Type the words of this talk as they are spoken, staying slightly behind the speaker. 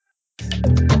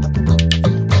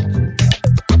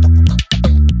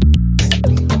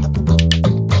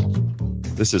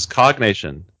This is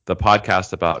Cognation, the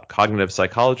podcast about cognitive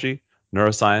psychology,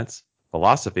 neuroscience,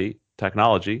 philosophy,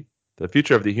 technology, the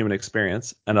future of the human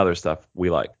experience, and other stuff we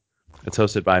like. It's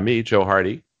hosted by me, Joe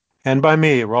Hardy. And by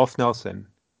me, Rolf Nelson.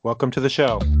 Welcome to the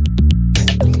show.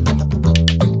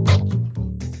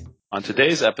 On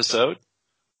today's episode,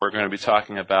 we're going to be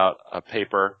talking about a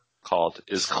paper called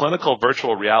Is Clinical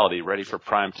Virtual Reality Ready for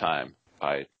Prime Time?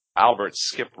 By Albert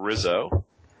Skip Rizzo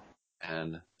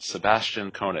and Sebastian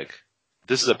Koenig.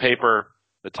 This is a paper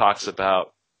that talks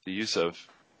about the use of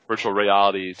virtual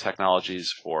reality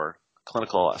technologies for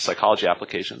clinical psychology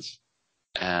applications,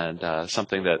 and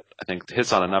something that I think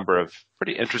hits on a number of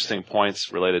pretty interesting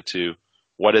points related to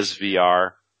what is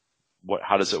VR,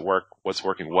 how does it work, what's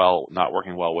working well, not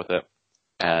working well with it,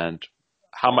 and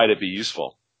how might it be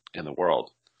useful in the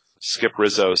world. Skip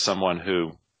Rizzo is someone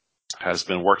who has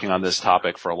been working on this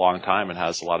topic for a long time and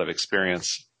has a lot of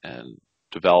experience in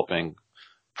developing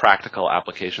practical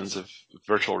applications of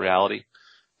virtual reality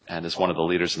and is one of the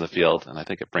leaders in the field. And I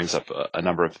think it brings up a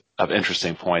number of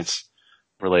interesting points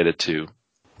related to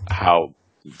how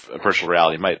virtual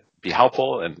reality might be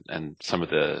helpful and some of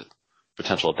the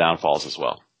potential downfalls as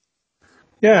well.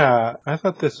 Yeah, I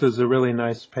thought this was a really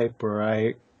nice paper.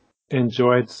 I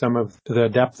enjoyed some of the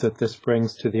depth that this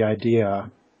brings to the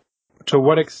idea. To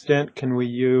what extent can we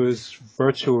use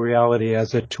virtual reality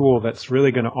as a tool that's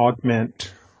really going to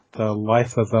augment the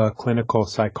life of a clinical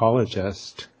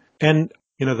psychologist? And,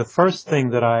 the first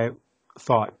thing that I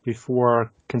thought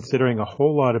before considering a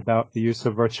whole lot about the use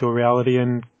of virtual reality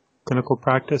in clinical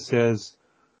practice is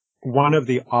one of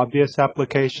the obvious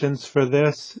applications for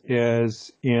this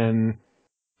is in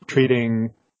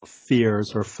treating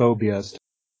fears or phobias.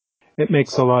 It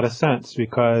makes a lot of sense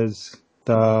because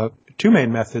the two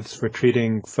main methods for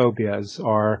treating phobias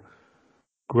are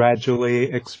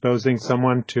gradually exposing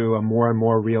someone to a more and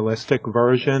more realistic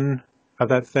version of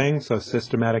that thing, so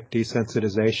systematic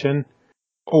desensitization,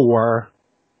 or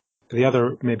the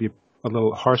other, maybe a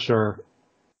little harsher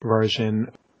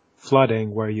version,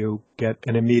 flooding, where you get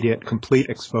an immediate, complete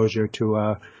exposure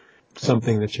to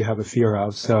something that you have a fear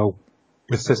of. So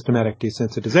with systematic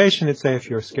desensitization, it's say if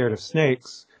you're scared of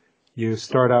snakes, you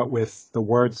start out with the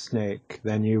word snake,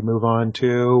 then you move on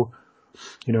to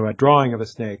a drawing of a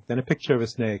snake, then a picture of a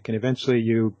snake, and eventually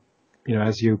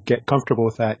as you get comfortable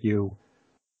with that, you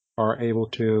are able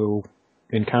to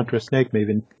encounter a snake,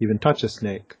 maybe even touch a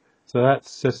snake. So that's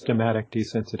systematic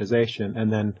desensitization.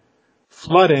 And then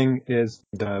flooding is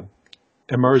the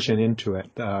immersion into it.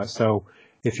 So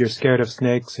if you're scared of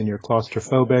snakes and you're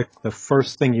claustrophobic, the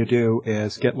first thing you do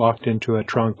is get locked into a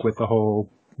trunk with a whole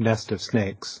nest of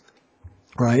snakes,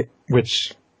 right?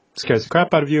 Which scares the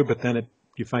crap out of you, but then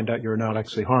you find out you're not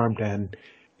actually harmed, and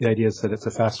the idea is that it's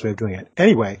a fast way of doing it.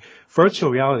 Anyway, virtual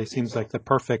reality seems like the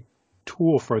perfect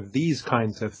tool for these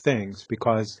kinds of things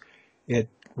because it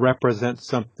represents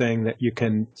something that you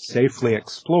can safely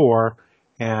explore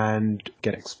and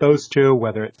get exposed to,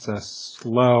 whether it's a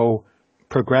slow,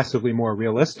 progressively more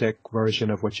realistic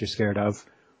version of what you're scared of,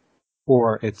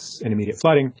 or it's an immediate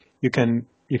flooding. You can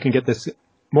get this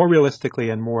more realistically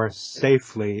and more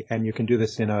safely, and you can do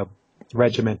this in a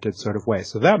regimented sort of way.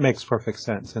 So that makes perfect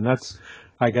sense. And that's,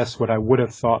 I guess, what I would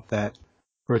have thought that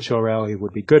virtual reality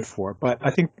would be good for. But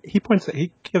I think he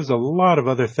gives a lot of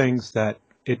other things that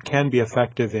it can be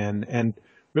effective in, and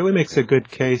really makes a good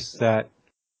case that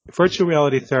virtual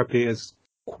reality therapy is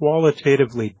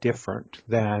qualitatively different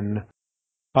than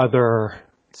other,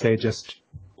 say, just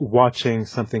watching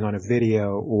something on a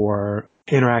video or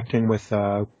interacting with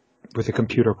a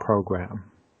computer program.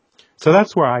 So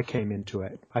that's where I came into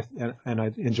it, and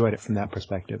I enjoyed it from that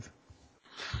perspective.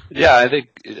 Yeah, I think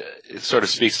it sort of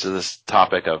speaks to this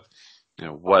topic of,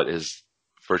 what is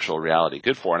virtual reality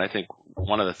good for? And I think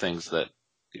one of the things that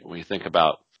when you think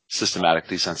about systematic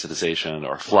desensitization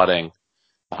or flooding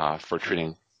for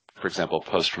treating, for example,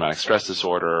 post-traumatic stress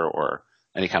disorder or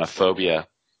any kind of phobia,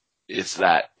 is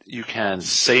that you can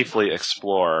safely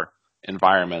explore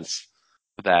environments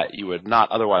that you would not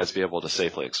otherwise be able to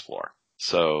safely explore.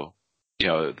 So,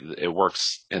 it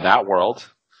works in that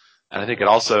world. And I think it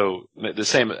also,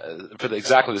 for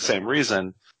exactly the same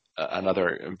reason,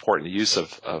 another important use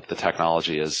of the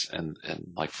technology is in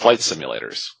like flight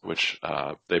simulators, which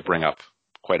they bring up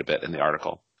quite a bit in the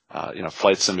article.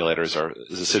 Flight simulators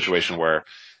is a situation where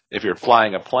if you're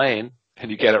flying a plane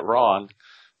and you get it wrong,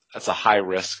 that's a high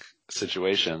risk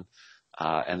situation.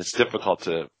 And it's difficult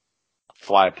to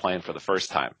fly a plane for the first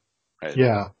time, right?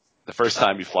 Yeah. The first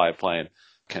time you fly a plane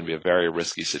can be a very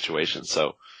risky situation.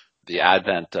 So the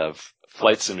advent of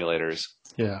flight simulators,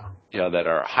 that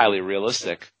are highly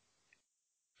realistic,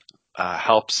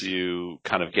 helps you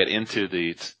kind of get into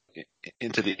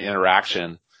into the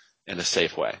interaction in a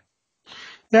safe way.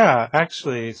 Yeah,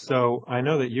 actually, so I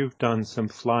know that you've done some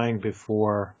flying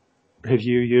before. Did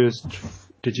you use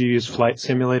flight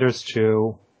simulators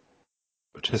to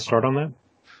start on that?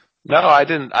 No, I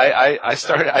didn't. I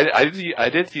started. I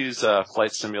did use a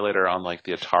flight simulator on like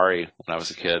the Atari when I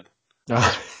was a kid.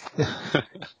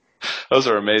 Those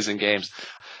are amazing games.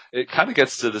 It kind of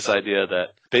gets to this idea that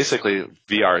basically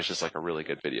VR is just like a really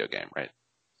good video game, right?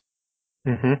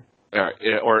 Mm-hmm.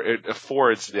 Or it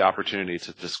affords the opportunity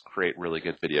to just create really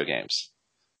good video games.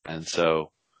 And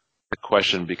so the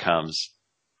question becomes,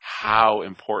 how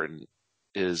important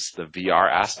is the VR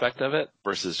aspect of it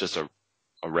versus just a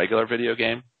regular video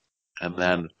game? And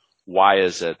then why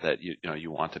is it that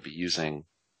you want to be using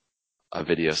a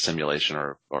video simulation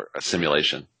or a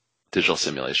simulation, digital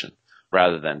simulation,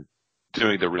 rather than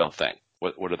doing the real thing?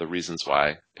 What are the reasons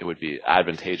why it would be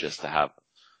advantageous to have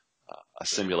a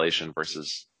simulation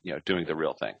versus doing the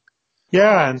real thing?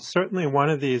 Yeah, and certainly one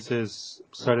of these is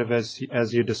sort of as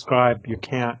you described, you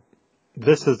can't.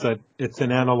 It's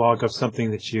an analog of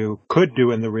something that you could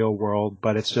do in the real world,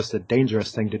 but it's just a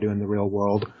dangerous thing to do in the real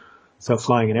world. So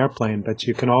flying an airplane, but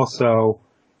you can also,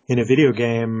 in a video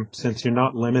game, since you're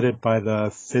not limited by the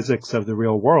physics of the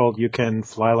real world, you can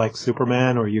fly like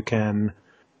Superman, or you can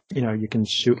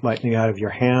shoot lightning out of your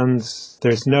hands.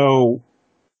 There's no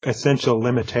essential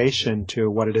limitation to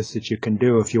what it is that you can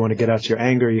do. If you want to get out your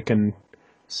anger, you can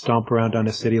stomp around on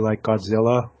a city like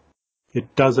Godzilla.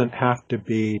 It doesn't have to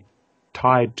be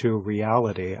tied to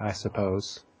reality, I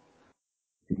suppose.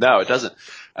 No, it doesn't.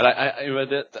 And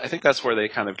I think that's where they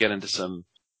kind of get into some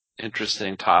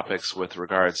interesting topics with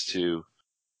regards to,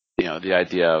 the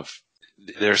idea of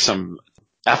there's some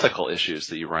ethical issues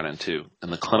that you run into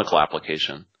in the clinical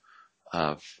application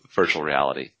of virtual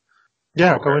reality.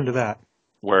 Yeah, go into that.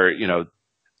 Where,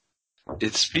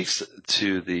 it speaks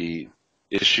to the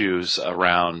issues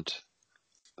around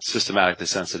systematic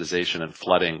desensitization and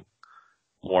flooding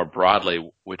more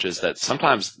broadly, which is that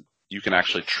sometimes you can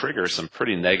actually trigger some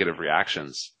pretty negative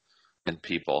reactions in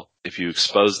people if you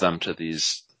expose them to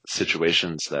these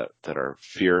situations that are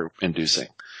fear-inducing.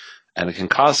 And it can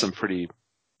cause some pretty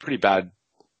bad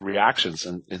reactions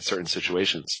in certain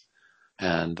situations.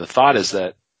 And the thought is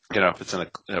that, if it's in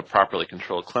a properly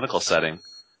controlled clinical setting,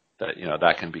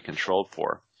 that can be controlled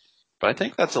for. But I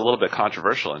think that's a little bit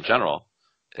controversial in general.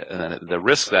 And the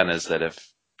risk then is that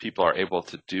if people are able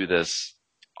to do this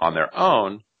on their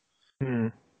own,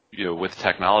 with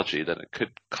technology, then it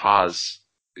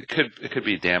could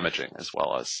be damaging as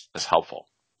well as helpful.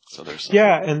 So and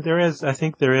I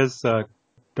think there is,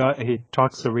 he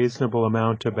talks a reasonable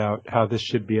amount about how this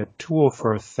should be a tool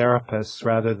for therapists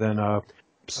rather than a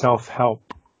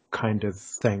self-help kind of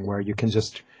thing where you can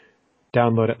just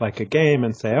download it like a game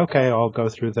and say, okay, I'll go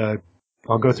through the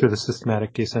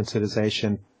systematic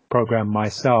desensitization program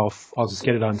myself. I'll just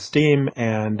get it on Steam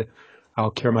and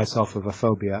I'll cure myself of a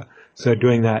phobia. So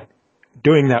doing that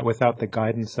without the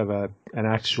guidance of an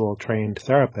actual trained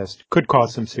therapist could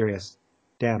cause some serious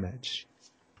damage.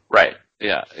 Right.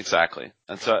 Yeah, exactly.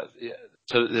 And so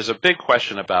there's a big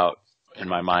question in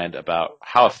my mind about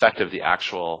how effective the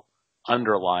actual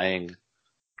underlying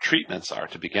treatments are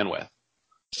to begin with.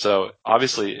 So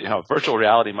obviously, virtual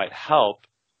reality might help,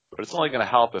 but it's only going to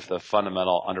help if the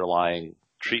fundamental underlying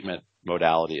treatment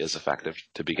modality is effective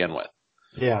to begin with.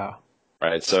 Yeah.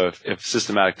 Right. So if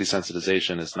systematic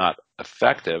desensitization is not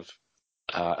effective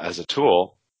as a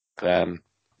tool, then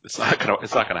it's not going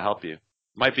to help you. It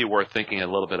might be worth thinking a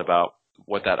little bit about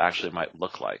what that actually might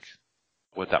look like,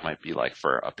 what that might be like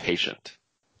for a patient.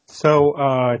 So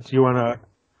do you want to,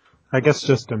 I guess,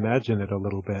 just imagine it a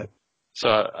little bit? So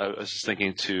I was just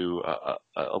thinking to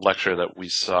a lecture that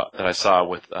I saw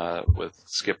with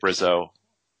Skip Rizzo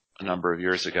a number of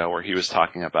years ago, where he was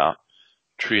talking about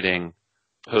treating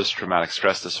post-traumatic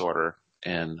stress disorder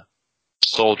in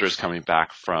soldiers coming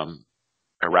back from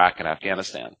Iraq and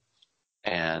Afghanistan.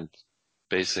 And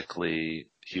basically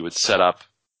he would set up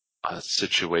a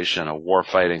situation, a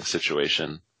war-fighting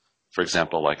situation, for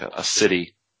example, like a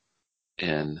city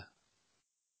in,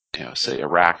 say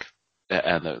Iraq,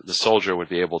 and the soldier would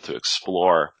be able to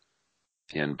explore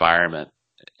the environment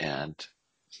and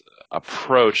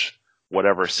approach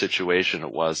whatever situation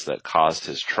it was that caused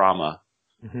his trauma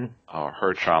or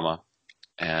her trauma,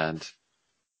 and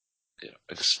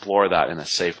explore that in a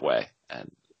safe way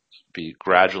and be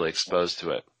gradually exposed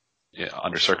to it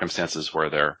under circumstances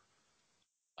where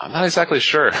I'm not exactly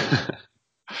sure.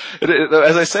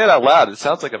 As I say it out loud, it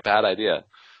sounds like a bad idea,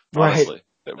 honestly.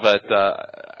 Right. But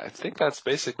I think that's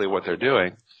basically what they're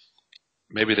doing.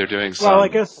 Maybe they're doing some... Well, I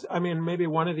guess, maybe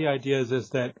one of the ideas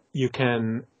is that you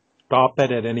can stop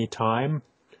it at any time.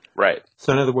 Right.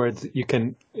 So in other words, you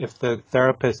can, if the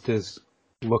therapist is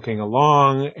looking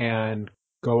along and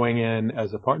going in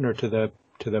as a partner to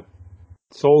the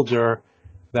soldier,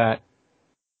 that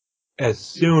as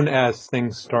soon as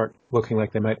things start looking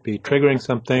like they might be triggering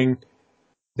something,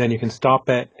 then you can stop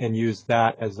it and use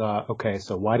that as okay,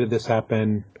 so why did this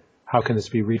happen? How can this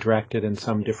be redirected in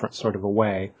some different sort of a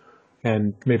way?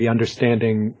 And maybe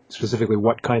understanding specifically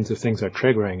what kinds of things are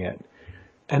triggering it.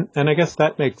 And I guess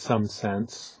that makes some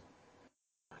sense.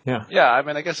 Yeah. Yeah, I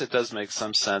mean, I guess it does make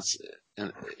some sense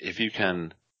if you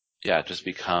can, just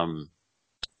become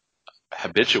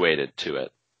habituated to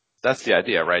it. That's the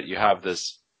idea, right? You have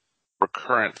this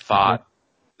recurrent thought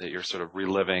that you're sort of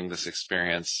reliving this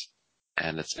experience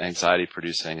and it's anxiety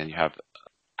producing, and you have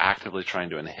actively trying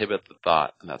to inhibit the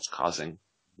thought, and that's causing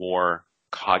more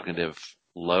cognitive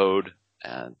load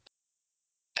and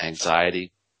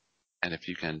anxiety. And if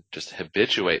you can just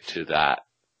habituate to that,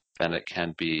 then it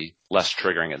can be less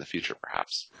triggering in the future,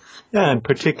 perhaps. Yeah, and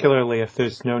particularly if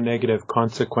there's no negative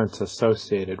consequence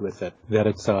associated with it, that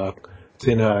it's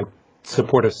in a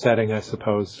supportive setting, I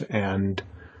suppose, and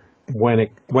when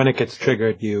it gets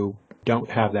triggered, you don't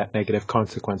have that negative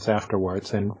consequence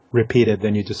afterwards, and repeated,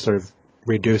 then you just sort of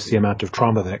reduce the amount of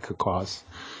trauma that it could cause.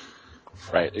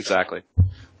 Right, exactly.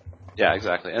 Yeah,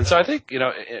 exactly. And so I think,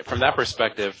 from that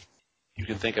perspective, you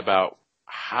can think about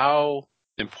how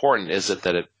important is it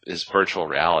that it is virtual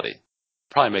reality.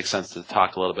 Probably makes sense to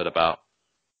talk a little bit about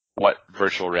what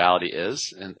virtual reality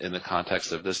is in the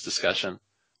context of this discussion.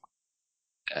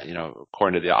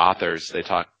 According to the authors,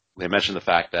 they mention the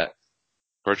fact that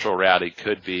virtual reality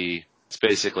could be, it's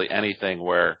basically anything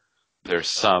where there's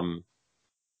some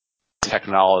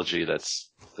technology that's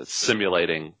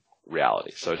simulating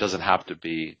reality. So it doesn't have to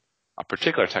be a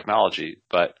particular technology,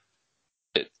 but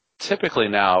it typically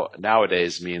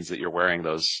nowadays means that you're wearing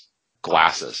those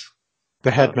glasses.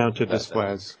 The head-mounted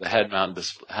displays. The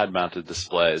head-mounted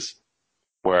displays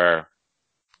where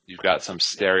you've got some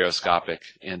stereoscopic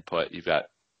input. You've got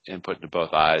input into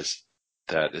both eyes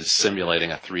that is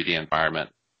simulating a 3D environment,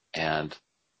 and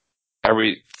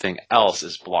everything else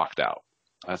is blocked out.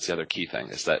 That's the other key thing,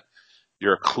 is that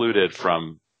you're occluded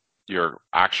from your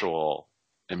actual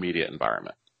immediate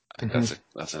environment. I think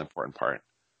that's an important part.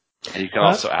 And you can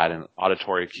also add in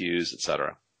auditory cues,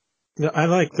 etc. I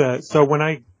like that. So when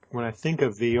I think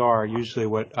of VR, usually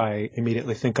what I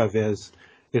immediately think of is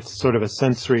it's sort of a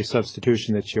sensory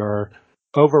substitution, that you're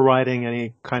overriding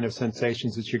any kind of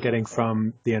sensations that you're getting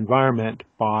from the environment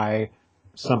by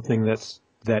something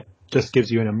that just gives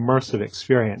you an immersive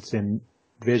experience in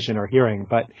vision or hearing.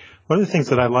 But one of the things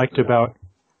that I liked about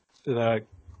the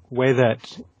way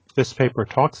that this paper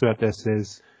talks about this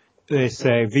is they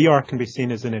say VR can be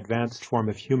seen as an advanced form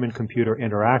of human-computer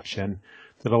interaction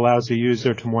that allows a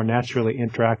user to more naturally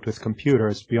interact with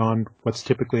computers beyond what's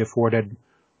typically afforded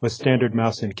with standard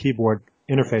mouse and keyboard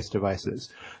interface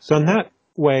devices. So in that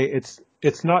way,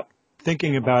 it's not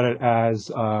thinking about it as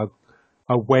a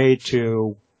way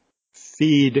to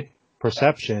feed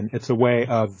perception. It's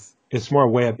more a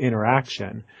way of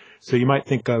interaction. So you might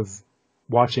think of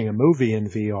watching a movie in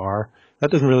VR.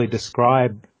 That doesn't really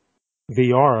describe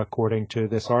VR according to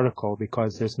this article,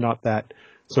 because there's not that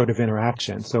sort of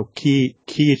interaction. So key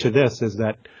to this is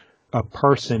that a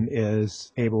person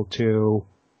is able to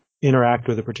interact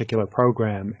with a particular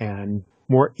program and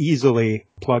more easily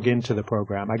plug into the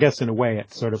program. I guess in a way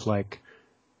it's sort of like,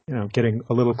 getting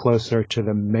a little closer to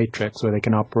the Matrix, where they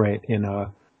can operate in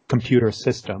a computer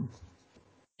system.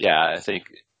 Yeah, I think,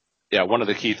 one of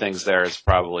the key things there is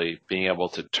probably being able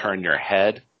to turn your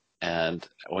head. And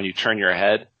when you turn your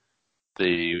head,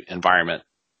 the environment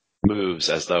moves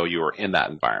as though you were in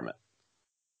that environment.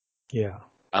 Yeah.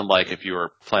 Unlike if you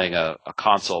were playing a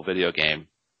console video game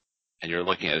and you're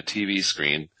looking at a TV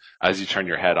screen, as you turn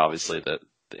your head, obviously the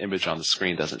image on the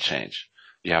screen doesn't change.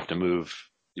 You have to move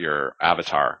your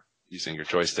avatar using your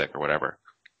joystick or whatever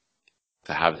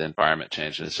to have the environment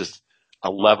change. And it's just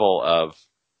a level of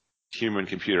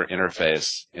human-computer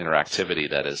interface interactivity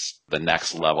that is the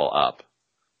next level up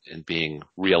in being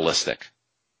realistic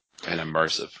and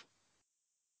immersive.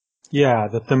 Yeah,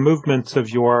 that the movements of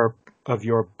your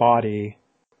body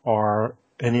are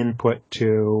an input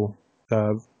to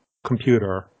the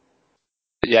computer.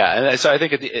 Yeah, and so I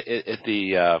think at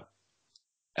the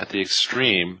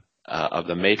extreme of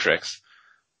the Matrix,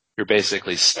 you're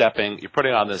basically you're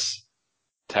putting on this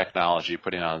technology,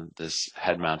 putting on this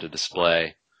head-mounted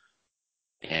display,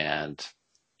 and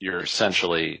you're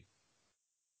essentially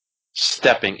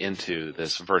stepping into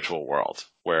this virtual world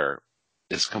where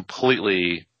it's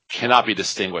cannot be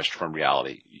distinguished from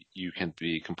reality. You can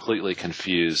be completely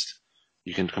confused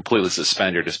you can completely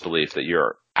suspend your disbelief that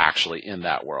you're actually in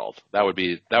that world. That would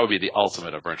be the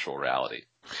ultimate of virtual reality.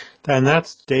 And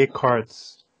that's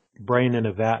Descartes' brain in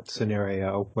a vat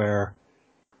scenario, where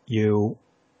you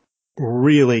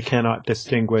really cannot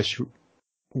distinguish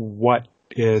what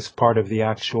is part of the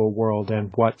actual world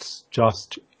and what's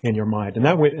just in your mind.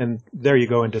 And there you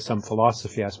go into some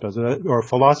philosophy, I suppose, or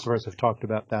philosophers have talked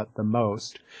about that the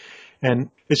most.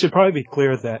 And it should probably be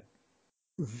clear that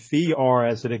VR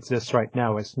as it exists right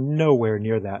now is nowhere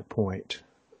near that point.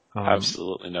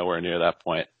 Absolutely nowhere near that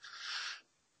point.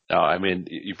 No, I mean,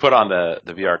 you put on the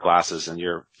VR glasses and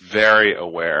you're very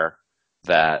aware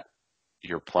that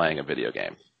you're playing a video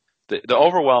game. The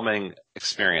overwhelming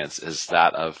experience is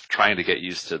that of trying to get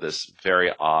used to this very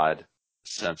odd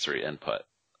sensory input.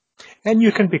 And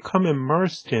you can become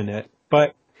immersed in it,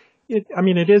 but it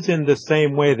is in the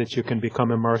same way that you can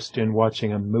become immersed in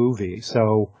watching a movie.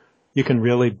 So you can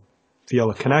really feel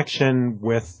a connection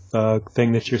with the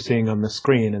thing that you're seeing on the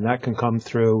screen, and that can come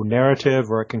through narrative,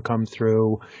 or it can come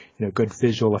through, good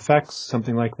visual effects,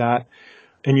 something like that.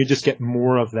 And you just get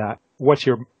more of that. What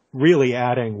you're really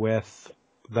adding with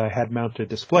the head-mounted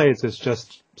displays is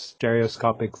just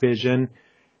stereoscopic vision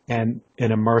and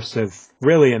an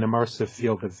immersive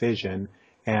field of vision,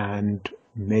 and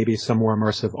maybe some more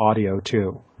immersive audio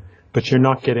too. But you're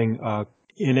not getting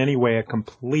in any way a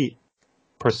complete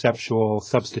perceptual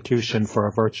substitution for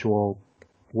a virtual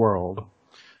world.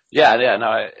 Yeah, no,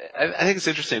 I think it's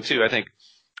interesting too. I think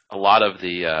a lot of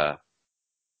the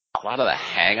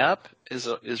hang up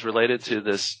is related to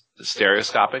this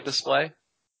stereoscopic display.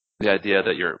 The idea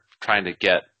that you're trying to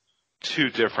get two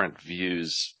different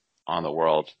views on the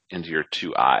world into your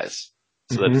two eyes,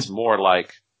 so that it's more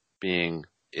like being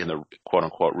in the quote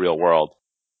unquote real world.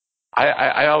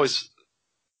 I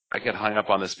get hung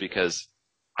up on this because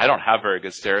I don't have very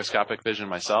good stereoscopic vision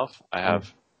myself. I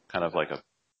have kind of like a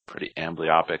pretty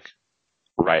amblyopic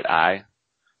right eye,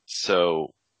 so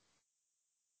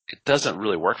it doesn't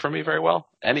really work for me very well.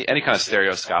 Any kind of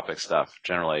stereoscopic stuff,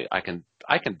 generally, I can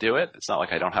do it. It's not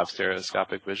like I don't have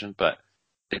stereoscopic vision, but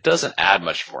it doesn't add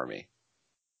much for me.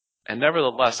 And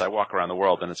nevertheless, I walk around the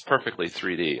world and it's perfectly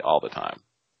 3D all the time.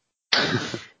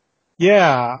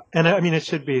 Yeah, and it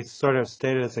should be sort of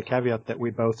stated as a caveat that we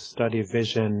both study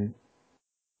vision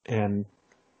and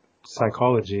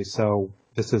psychology, so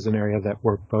this is an area that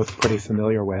we're both pretty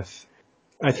familiar with.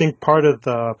 I think part of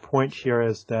the point here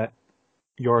is that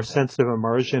your sense of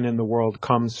immersion in the world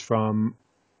comes from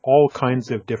all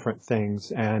kinds of different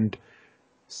things, and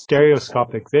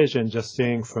stereoscopic vision, just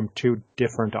seeing from two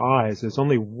different eyes, is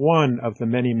only one of the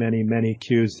many, many, many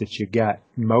cues that you get.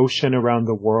 Motion around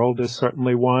the world is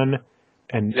certainly one.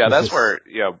 And yeah, that's where,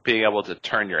 being able to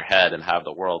turn your head and have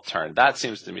the world turn, that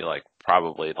seems to me like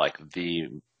probably like the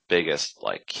biggest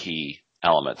like key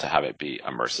element to have it be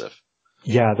immersive.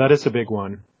 Yeah, that is a big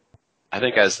one. I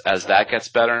think as that gets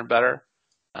better and better,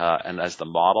 and as the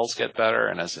models get better,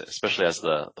 and especially as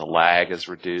the lag is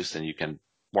reduced, and you can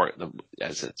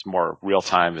as it's more real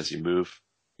time as you move,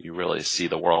 you really see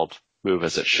the world move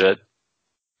as it should.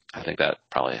 I think that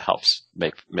probably helps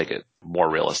make it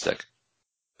more realistic.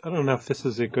 I don't know if this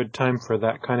is a good time for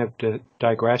that kind of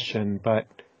digression, but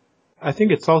I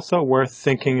think it's also worth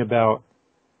thinking about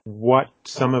what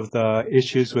some of the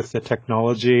issues with the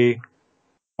technology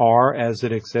are as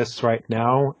it exists right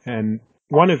now. And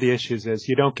one of the issues is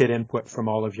you don't get input from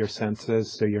all of your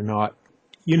senses, so you're not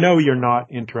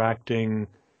interacting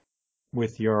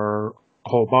with your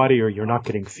whole body, or you're not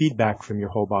getting feedback from your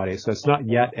whole body. So it's not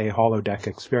yet a holodeck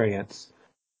experience.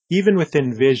 Even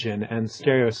within vision and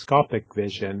stereoscopic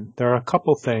vision, there are a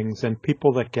couple things, and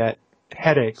people that get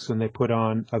headaches when they put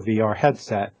on a VR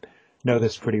headset know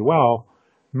this pretty well.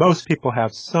 Most people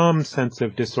have some sense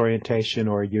of disorientation,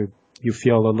 or you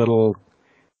feel a little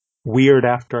weird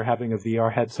after having a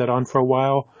VR headset on for a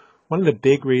while. One of the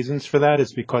big reasons for that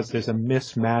is because there's a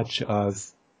mismatch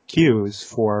of cues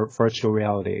for virtual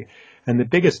reality. And the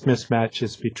biggest mismatch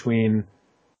is between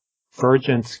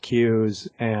vergence cues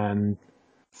and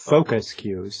focus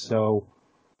cues. So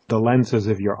the lenses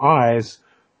of your eyes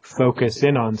focus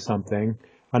in on something.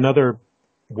 Another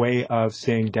way of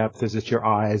seeing depth is that your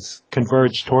eyes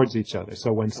converge towards each other.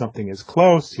 So when something is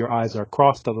close, your eyes are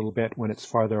crossed a little bit. When it's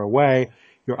farther away,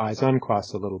 your eyes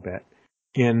uncross a little bit.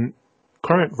 In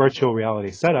current virtual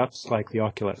reality setups like the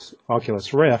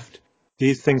Oculus Rift,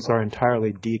 these things are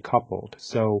entirely decoupled.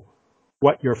 So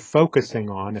what you're focusing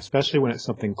on, especially when it's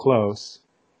something close,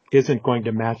 isn't going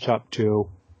to match up to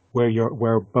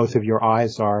where both of your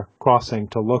eyes are crossing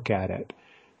to look at it.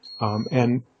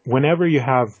 And whenever you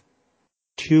have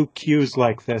two cues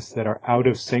like this that are out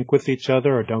of sync with each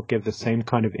other or don't give the same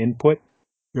kind of input,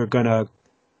 you're going to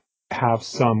have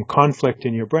some conflict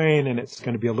in your brain, and it's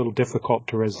going to be a little difficult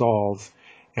to resolve,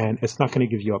 and it's not going to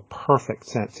give you a perfect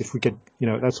sense. If we could,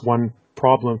 that's one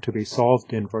problem to be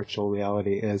solved in virtual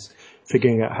reality, is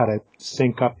figuring out how to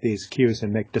sync up these cues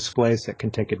and make displays that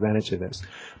can take advantage of this.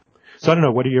 So I don't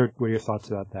know, what are your thoughts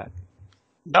about that?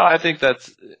 No, I think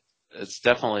it's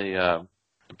definitely an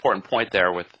important point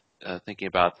there with thinking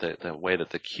about the way that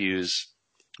the cues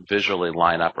visually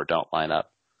line up or don't line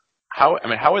up. How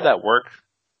would that work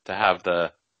to have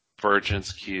the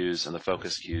vergence cues and the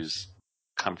focus cues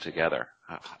come together?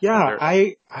 Yeah,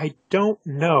 I don't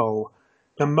know.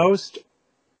 The most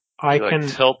I you can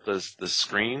tilt the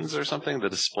screens or something, the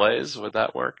displays. Would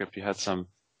that work if you had some?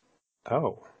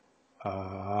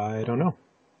 I don't know.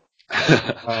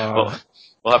 Well,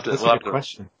 we'll have to That's a good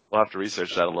question. We'll have to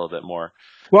research that a little bit more.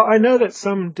 Well, I know that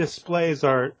some displays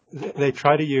they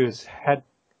try to use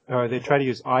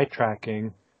eye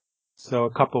tracking. So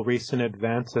a couple recent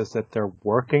advances that they're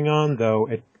working on, though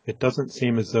it doesn't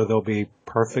seem as though they'll be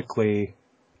perfectly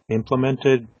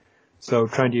implemented. So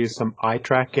trying to use some eye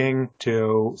tracking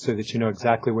so that you know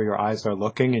exactly where your eyes are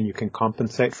looking and you can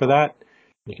compensate for that.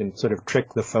 You can sort of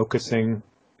trick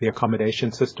the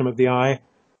accommodation system of the eye.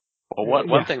 Well,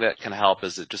 one thing that can help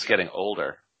is just getting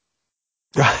older.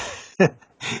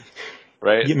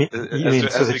 Right?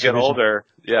 As we get older,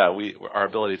 our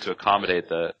ability to accommodate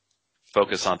the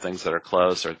focus on things that are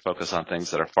close or focus on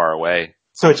things that are far away.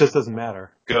 So it just doesn't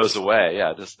matter. Goes away.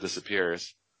 Yeah, it just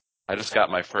disappears. I just got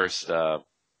my first,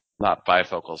 not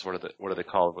bifocals. What are they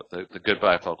called? The good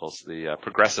bifocals, the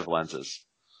progressive lenses.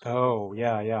 Oh,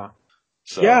 yeah.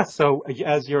 So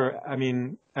as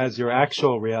your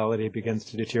actual reality begins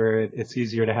to deteriorate, it's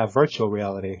easier to have virtual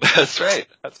reality. That's right.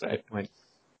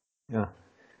 Yeah.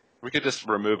 We could just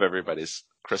remove everybody's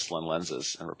crystalline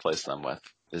lenses and replace them with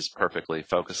is perfectly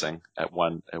focusing at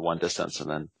one distance, and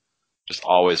then just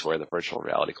always wear the virtual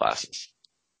reality glasses.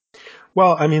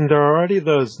 Well, there are already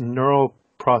those neural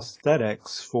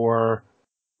prosthetics for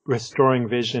restoring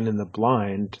vision in the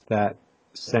blind that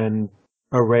send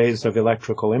arrays of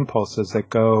electrical impulses that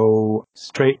go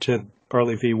straight to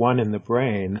early V1 in the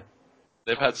brain.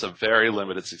 They've had some very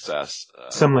limited success.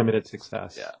 Some limited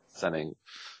success. Yeah, sending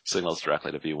signals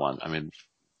directly to V1.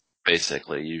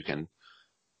 Basically, you can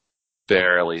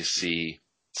barely see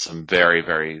some very,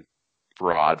 very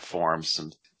broad forms,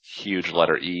 some huge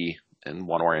letter E in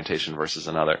one orientation versus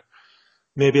another.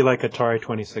 Maybe like Atari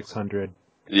 2600.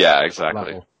 Yeah, exactly.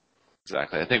 Level.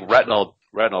 Exactly. I think retinal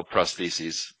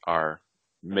prostheses are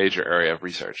a major area of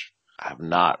research. Have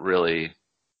not really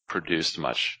produced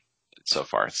much so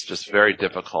far. It's just very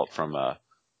difficult from a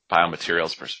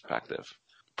biomaterials perspective.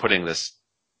 Putting this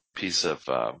piece of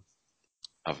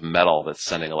metal that's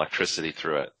sending electricity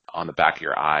through it on the back of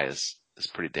your eye is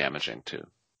pretty damaging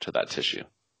to that tissue.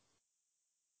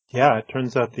 Yeah, it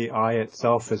turns out the eye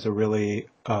itself is a really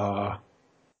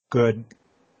good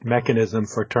mechanism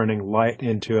for turning light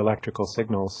into electrical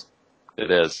signals.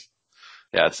 It is.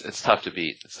 Yeah, it's tough to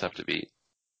beat. It's tough to beat.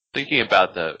 Thinking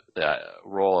about the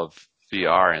role of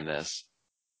VR in this,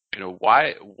 in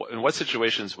what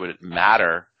situations would it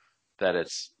matter that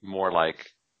it's more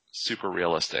like super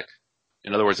realistic?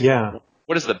 In other words,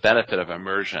 what is the benefit of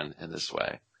immersion in this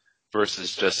way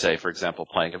versus just, say, for example,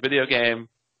 playing a video game,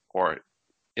 or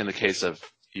in the case of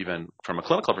even from a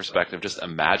clinical perspective, just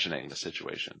imagining the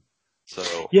situation. So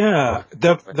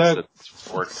the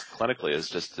works clinically is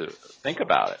just to think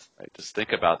about it, right? Just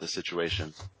think about the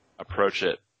situation, approach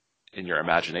it in your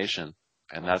imagination,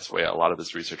 and that's the way a lot of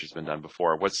this research has been done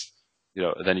before.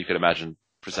 Then you could imagine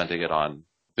presenting it on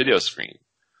video screen,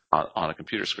 on a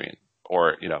computer screen,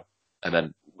 or and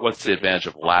then what's the advantage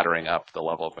of laddering up the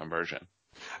level of immersion?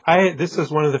 This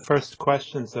is one of the first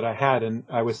questions that I had, and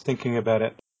I was thinking about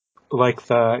it, like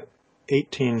the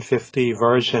 1850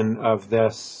 version of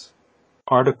this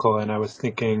article, and I was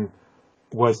thinking,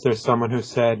 was there someone who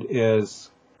said,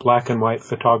 is black and white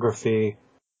photography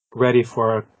ready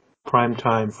for prime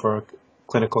time for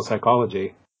clinical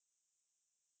psychology?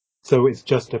 So it's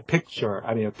just a picture.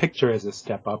 A picture is a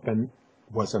step up and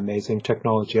was amazing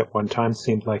technology at one time.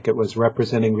 Seemed like it was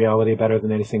representing reality better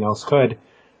than anything else could.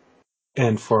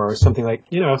 And for something like,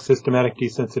 systematic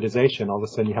desensitization, all of a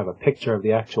sudden you have a picture of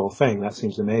the actual thing. That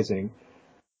seems amazing.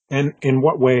 And in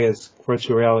what way is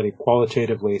virtual reality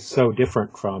qualitatively so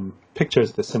different from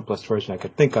pictures, the simplest version I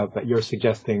could think of, but you're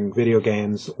suggesting video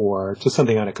games or just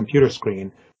something on a computer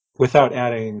screen without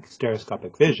adding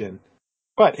stereoscopic vision.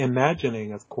 But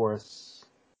imagining, of course,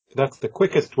 that's the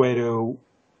quickest way to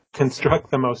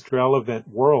construct the most relevant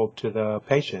world to the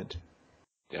patient.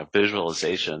 Yeah,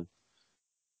 visualization.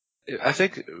 I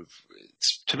think,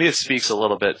 to me, it speaks a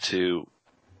little bit to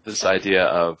this idea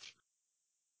of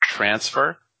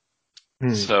transfer.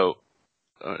 Hmm. So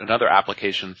another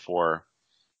application for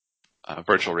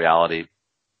virtual reality,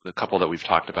 the couple that we've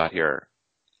talked about here,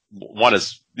 one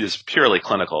is purely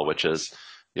clinical, which is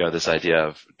this idea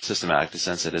of systematic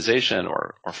desensitization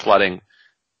or flooding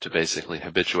to basically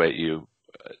habituate you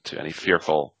to any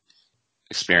fearful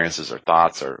experiences or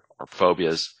thoughts or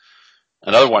phobias.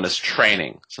 Another one is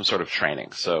training, some sort of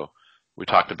training. So we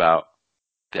talked about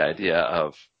the idea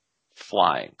of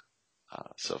flying.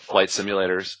 So flight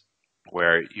simulators,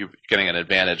 where you're getting an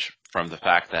advantage from the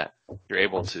fact that you're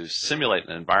able to simulate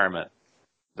an environment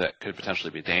that could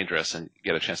potentially be dangerous and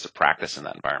get a chance to practice in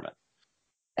that environment.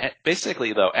 And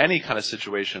basically, though, any kind of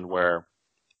situation where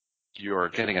you're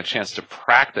getting a chance to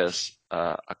practice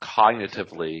a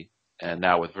cognitively and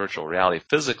now with virtual reality,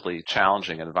 physically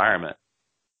challenging environment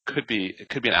could be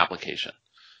an application.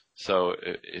 So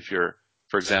if you're,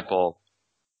 for example,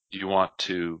 you want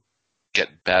to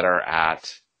get better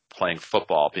at playing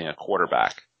football, being a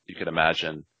quarterback, you could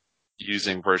imagine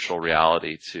using virtual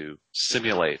reality to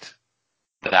simulate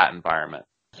that environment,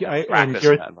 practice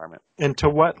in that environment. And to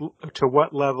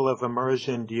what level of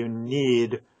immersion do you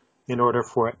need in order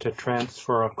for it to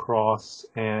transfer across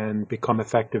and become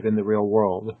effective in the real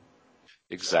world?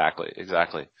 Exactly.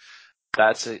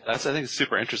 That's I think a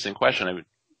super interesting question. I mean,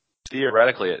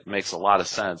 theoretically, it makes a lot of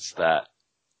sense that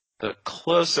the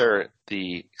closer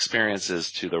the experience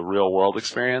is to the real world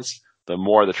experience, the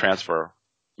more transfer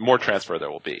there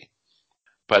will be.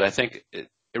 But I think it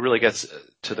really gets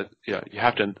to you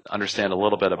have to understand a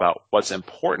little bit about what's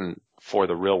important for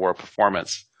the real world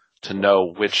performance to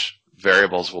know which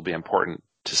variables will be important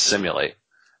to simulate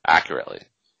accurately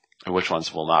and which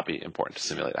ones will not be important to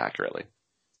simulate accurately.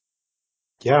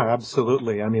 Yeah,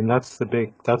 absolutely. I mean, that's a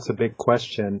big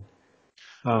question.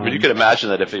 I mean, you could imagine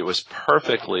that if it was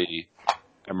perfectly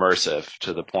immersive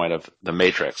to the point of the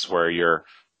Matrix, where you're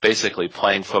basically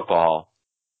playing football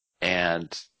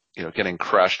and getting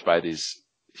crushed by these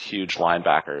huge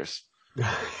linebackers,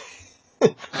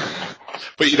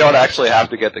 but you don't actually have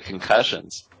to get the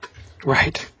concussions,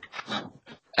 right?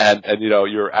 And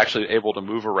you're actually able to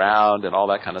move around and all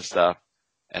that kind of stuff,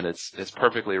 and it's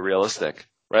perfectly realistic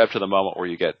right up to the moment where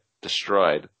you get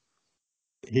destroyed.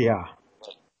 Yeah.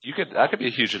 That could be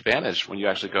a huge advantage when you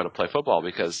actually go to play football,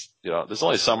 because there's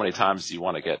only so many times you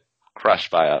want to get crushed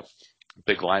by a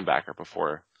big linebacker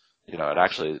before it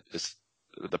actually is,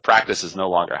 the practice is no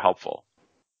longer helpful.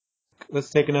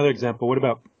 Let's take another example. What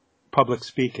about public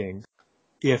speaking?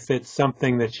 If it's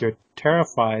something that you're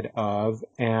terrified of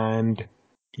and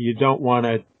you don't want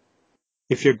to,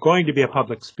 if you're going to be a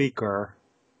public speaker,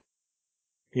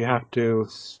 you have to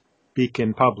speak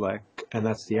in public, and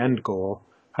that's the end goal.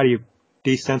 How do you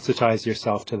desensitize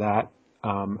yourself to that?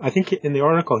 I think in the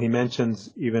article he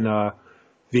mentions even a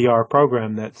VR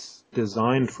program that's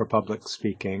designed for public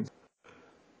speaking.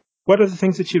 What are the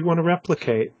things that you'd want to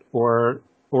replicate or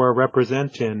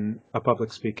represent in a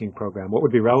public speaking program? What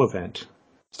would be relevant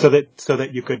so that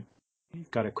you've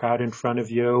got a crowd in front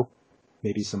of you,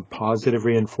 maybe some positive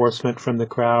reinforcement from the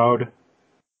crowd,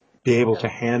 be able to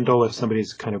handle if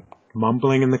somebody's kind of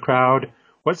mumbling in the crowd?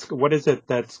 What is it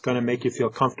that's going to make you feel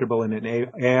comfortable in an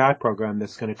AI program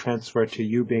that's going to transfer to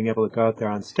you being able to go out there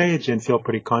on stage and feel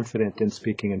pretty confident in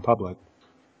speaking in public?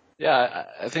 Yeah,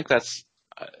 I think it's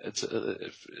a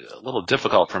little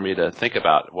difficult for me to think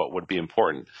about what would be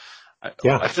important.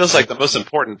 Yeah. It feels like the most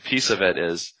important piece of it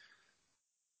is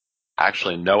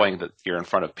actually knowing that you're in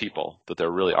front of people, that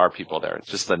there really are people there. It's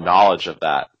just the knowledge of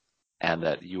that, and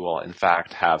that you will in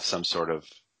fact have some sort of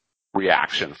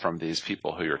reaction from these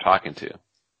people who you're talking to.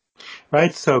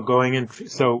 Right. So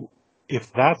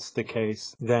if that's the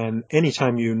case, then any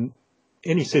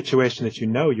situation that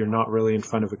you're not really in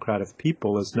front of a crowd of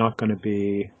people is not going to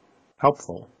be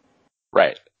helpful.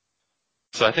 Right.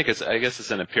 So I guess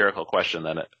it's an empirical question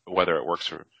then, whether it works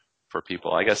for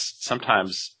people. I guess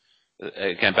sometimes,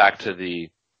 again, back to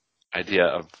the idea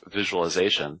of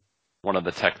visualization, one of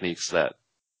the techniques that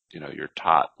you're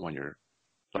taught when you're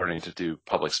learning to do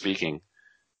public speaking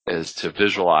is to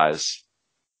visualize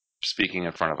speaking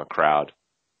in front of a crowd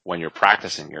when you're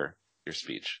practicing your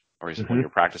speech, or when you're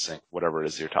practicing whatever it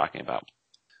is you're talking about.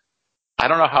 I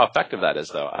don't know how effective that is,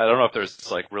 though. I don't know if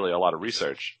there's really a lot of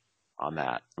research on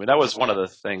that. I mean, that was one of the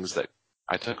things that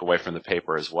I took away from the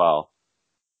paper as well,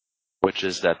 which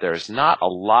is that there's not a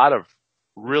lot of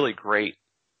really great,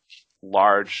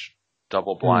 large,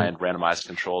 double-blind, randomized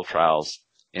controlled trials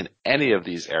in any of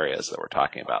these areas that we're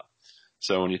talking about.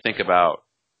 So when you think about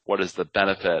what is the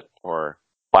benefit or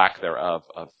lack thereof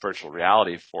of virtual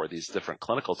reality for these different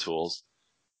clinical tools,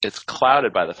 it's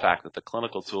clouded by the fact that the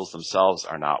clinical tools themselves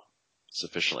are not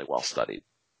sufficiently well studied.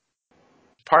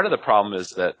 part of the problem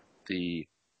is that the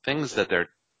things that they're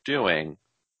doing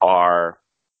are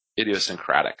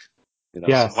idiosyncratic. So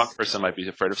Yes. one person might be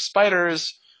afraid of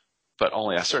spiders, but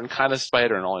only a certain kind of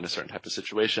spider and only in a certain type of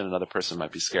situation. Another person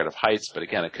might be scared of heights, but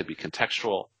again, it could be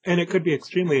contextual. And it could be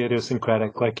extremely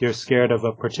idiosyncratic, like you're scared of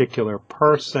a particular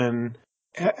person.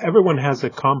 Everyone has a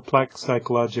complex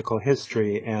psychological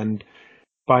history, and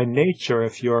by nature,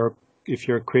 if you're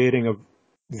creating a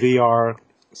VR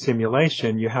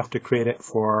simulation, you have to create it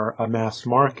for a mass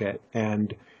market,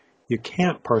 and you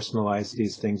can't personalize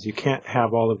these things. You can't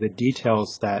have all of the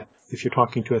details that if you're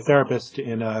talking to a therapist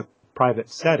in a private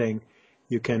setting,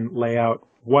 you can lay out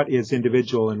what is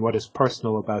individual and what is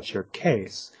personal about your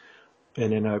case.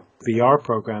 And in a VR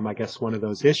program, I guess one of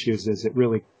those issues is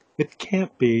it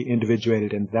can't be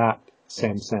individuated in that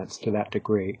same sense to that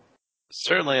degree.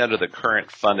 Certainly under the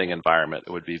current funding environment,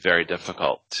 it would be very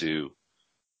difficult to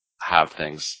have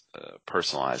things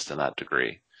personalized in that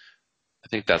degree. I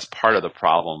think that's part of the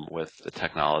problem with the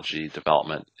technology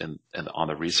development and on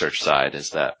the research side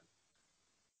is that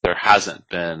there hasn't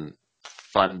been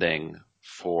funding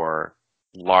for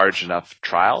large enough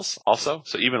trials also.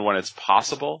 So even when it's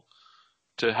possible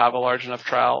to have a large enough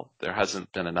trial, there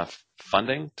hasn't been enough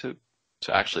funding to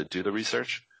actually do the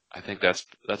research. I think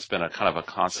that's been a kind of a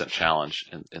constant challenge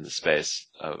in the space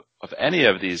of any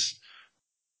of these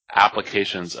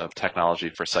applications of technology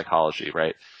for psychology,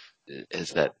 right?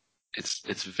 Is that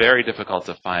it's very difficult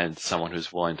to find someone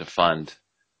who's willing to fund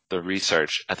the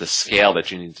research at the scale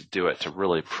that you need to do it to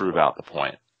really prove out the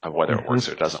point of whether it works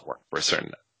or doesn't work for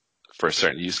a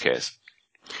certain use case.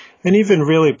 And even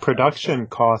really production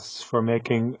costs for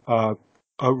making a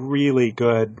really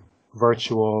good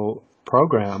virtual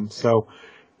program. So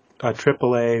a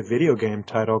AAA video game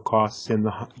title costs in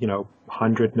the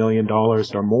 $100 million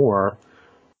or more.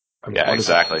 Yeah,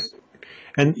 exactly.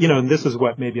 And this is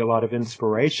what maybe a lot of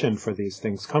inspiration for these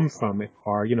things come from.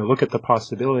 Are look at the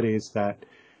possibilities that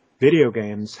video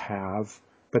games have,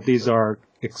 but these are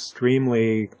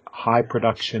extremely high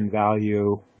production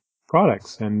value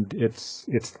products, and there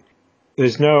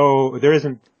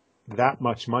isn't that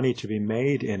much money to be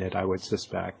made in it, I would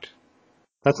suspect.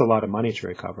 That's a lot of money to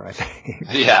recover, I think.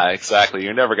 Yeah, exactly.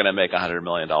 You're never going to make $100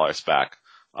 million back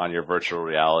on your virtual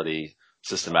reality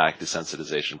systematic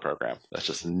desensitization program. That's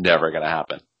just never going to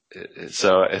happen.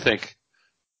 So I think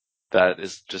that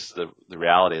is just the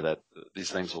reality that these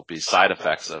things will be side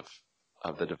effects of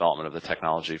the development of the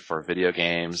technology for video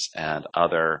games and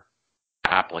other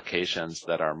applications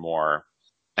that are more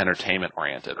entertainment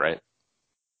oriented, right?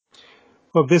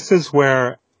 Well, this is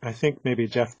where I think maybe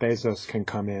Jeff Bezos can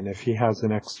come in. If he has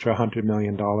an extra $100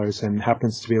 million and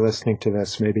happens to be listening to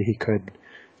this, maybe he could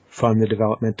fund the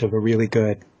development of a really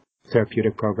good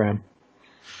therapeutic program.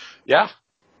 Yeah,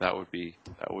 that would be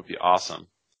awesome.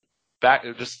 Back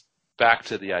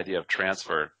to the idea of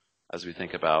transfer as we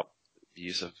think about the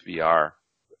use of VR.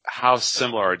 How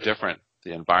similar or different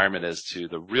the environment is to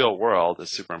the real world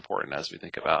is super important as we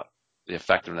think about the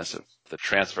effectiveness of the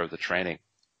transfer of the training.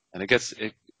 And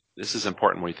this is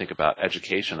important when you think about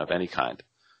education of any kind.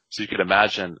 So you could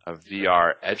imagine a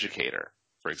VR educator,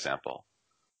 for example,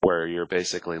 where you're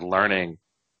basically learning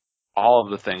all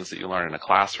of the things that you learn in a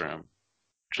classroom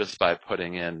just by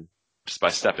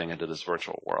stepping into this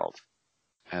virtual world.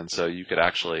 And so you could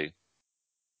actually.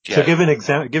 So give an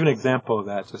example of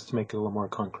that, just to make it a little more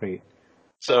concrete.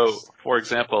 So, for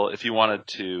example, if you wanted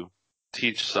to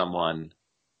teach someone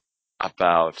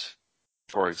about,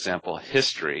 for example,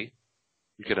 history,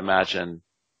 you could imagine,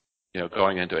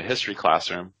 going into a history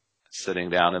classroom, sitting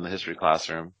down in the history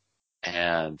classroom,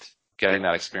 and getting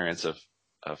that experience of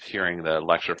hearing the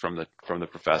lecture from the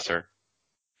professor.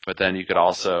 But then you could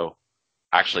also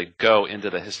actually go into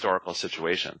the historical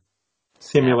situation.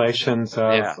 Simulations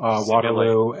of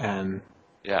Waterloo and.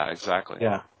 Yeah, exactly.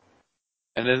 Yeah.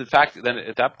 And in fact, then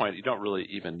at that point, you don't really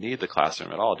even need the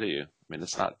classroom at all, do you? I mean,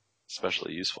 it's not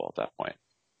especially useful at that point.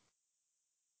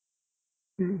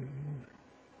 I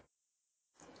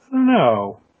don't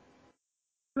know.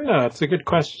 Yeah, it's a good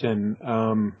question.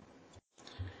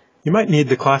 You might need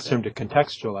the classroom to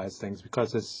contextualize things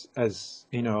because as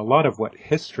a lot of what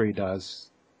history does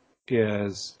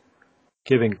is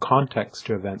giving context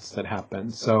to events that happen.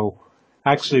 So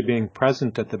actually being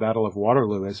present at the Battle of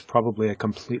Waterloo is probably a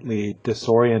completely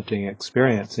disorienting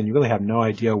experience, and you really have no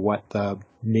idea what the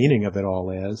meaning of it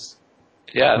all is.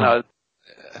 Yeah, no,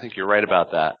 I think you're right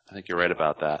about that.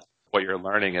 What you're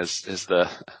learning is the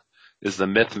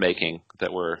myth making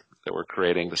that we're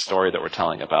creating, the story that we're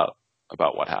telling about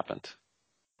what happened.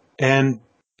 And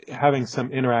having some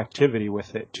interactivity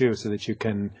with it too, so that you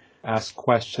can ask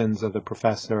questions of the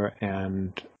professor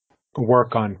and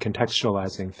work on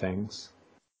contextualizing things.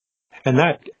 And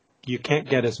that you can't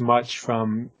get as much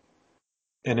from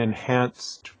an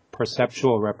enhanced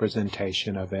perceptual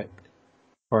representation of it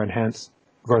or enhanced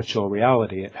virtual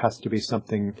reality. It has to be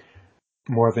something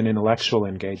more of an intellectual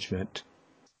engagement.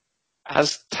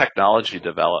 As technology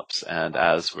develops and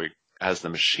as the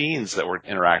machines that we're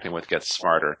interacting with get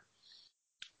smarter,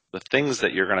 the things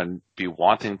that you're going to be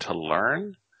wanting to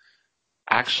learn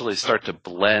actually start to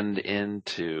blend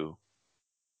into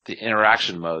the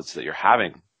interaction modes that you're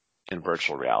having in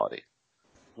virtual reality.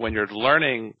 When you're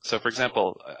learning, so for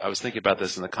example, I was thinking about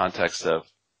this in the context of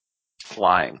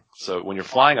flying. So when you're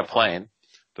flying a plane,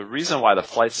 the reason why the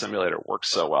flight simulator works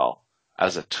so well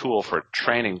as a tool for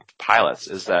training pilots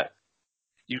is that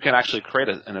you can actually create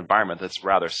an environment that's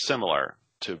rather similar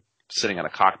to sitting in a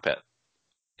cockpit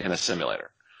in a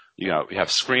simulator. You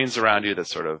have screens around you that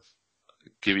sort of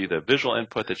give you the visual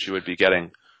input that you would be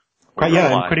getting.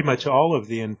 Yeah, and pretty much all of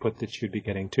the input that you'd be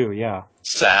getting too, yeah.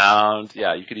 Sound,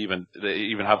 yeah, they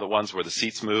even have the ones where the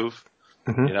seats move,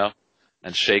 and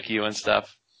shake you and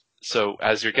stuff. So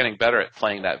as you're getting better at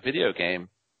playing that video game,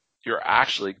 you're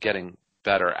actually getting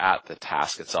better at the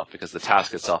task itself because the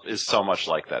task itself is so much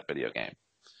like that video game.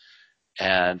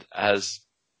 And as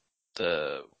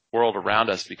the world around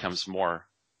us becomes more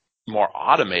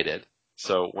automated,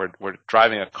 so we're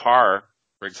driving a car,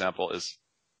 for example, is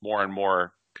more and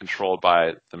more controlled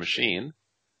by the machine.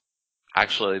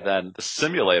 Actually, then the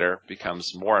simulator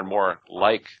becomes more and more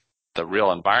like the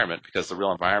real environment because the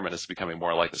real environment is becoming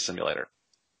more like the simulator.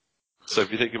 So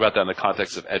if you think about that in the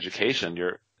context of education,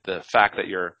 the fact that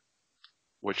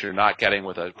what you're not getting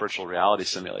with a virtual reality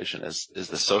simulation is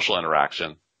the social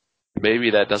interaction.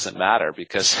 Maybe that doesn't matter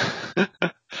because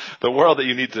the world that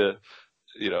you need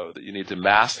to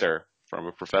master from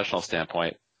a professional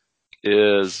standpoint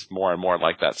is more and more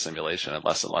like that simulation and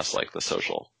less like the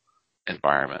social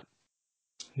environment.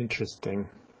 Interesting.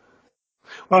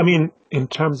 Well, I mean, in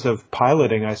terms of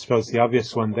piloting, I suppose the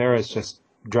obvious one there is just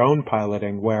drone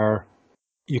piloting, where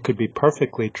you could be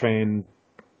perfectly trained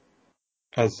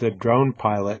as a drone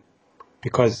pilot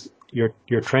because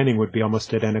your training would be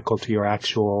almost identical to your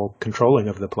actual controlling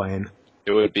of the plane.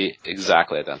 It would be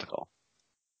exactly identical.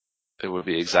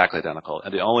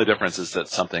 And the only difference is that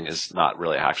something is not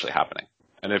really actually happening.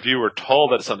 And if you were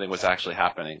told that something was actually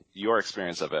happening, your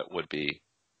experience of it would be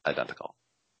identical.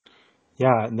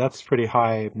 Yeah, and that's pretty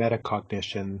high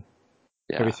metacognition.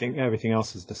 Yeah. Everything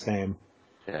else is the same.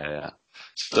 Yeah.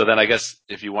 So then I guess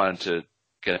if you wanted to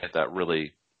get that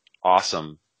really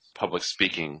awesome public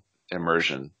speaking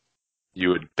immersion, you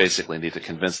would basically need to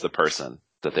convince the person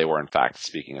that they were in fact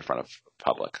speaking in front of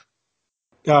public.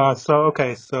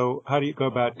 So how do you go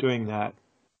about doing that?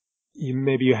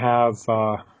 Maybe you have,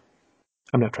 I'm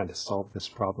not trying to solve this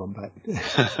problem, but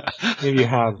maybe you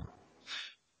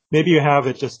have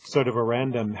it just sort of a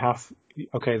random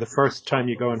the first time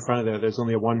you go in front of there's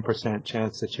only a 1%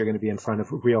 chance that you're going to be in front of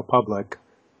real public,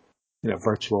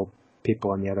 virtual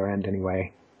people on the other end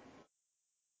anyway.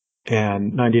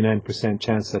 And 99%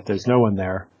 chance that there's no one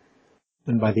there.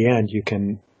 And by the end, you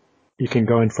can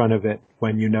go in front of it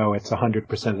when it's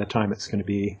 100% of the time it's going to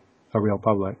be a real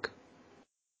public.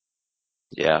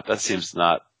 Yeah, that seems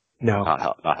not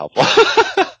helpful.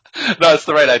 No, it's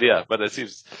the right idea, but it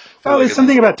seems. Well, there's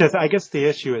something about this. I guess the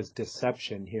issue is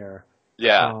deception here.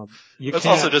 Yeah, it's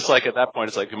also just like at that point,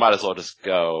 it's like you might as well just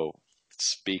go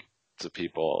speak to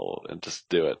people and just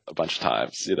do it a bunch of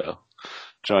times.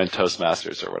 Join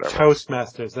Toastmasters or whatever.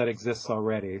 Toastmasters, that exists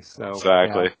already. So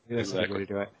exactly, that's a good way to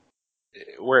do it.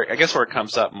 Where it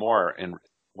comes up more and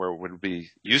where it would be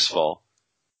useful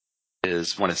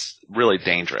is when it's really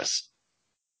dangerous.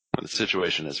 When the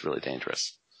situation is really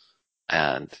dangerous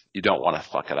and you don't want to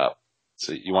fuck it up.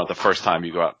 So you want the first time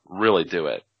you go out, really do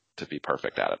it to be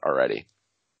perfect at it already.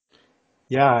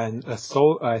 Yeah, and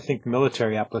I think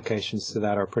military applications to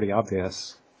that are pretty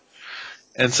obvious.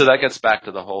 And so that gets back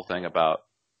to the whole thing about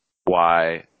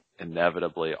why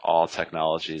inevitably all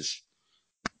technologies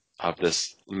of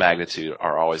this magnitude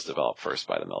are always developed first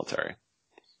by the military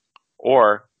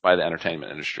or by the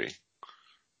entertainment industry.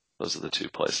 Those are the two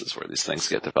places where these things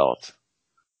get developed.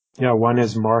 Yeah, one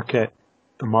is market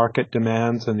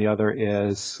demands, and the other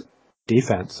is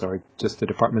defense, or just the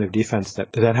Department of Defense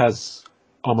that has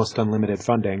almost unlimited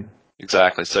funding.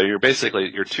 Exactly. So your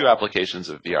two applications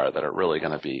of VR that are really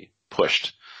going to be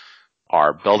pushed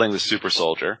are building the super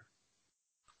soldier.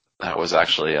 That was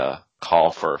actually a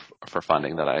call for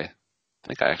funding that I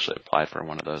think I actually applied for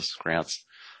one of those grants.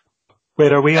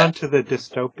 Wait, are we on to the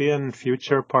dystopian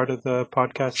future part of the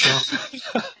podcast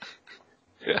now?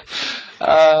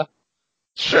 Yeah.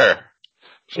 Sure.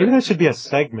 Sure. Maybe that should be a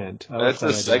segment. I like That's that a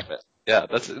idea. segment.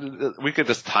 Yeah, we could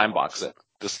just time box it.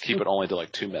 Just keep it only to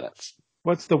like 2 minutes.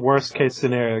 What's the worst case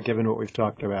scenario given what we've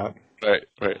talked about? Right,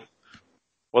 right.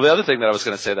 Well, the other thing that I was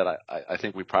going to say that I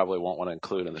think we probably won't want to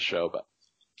include in the show, but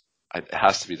it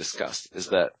has to be discussed, is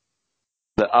that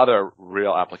the other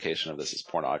real application of this is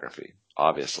pornography,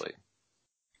 obviously.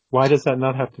 Why does that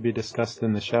not have to be discussed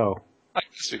in the show? I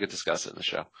guess we could discuss it in the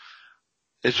show.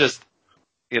 It's just,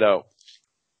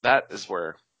 that is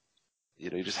where,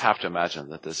 you just have to imagine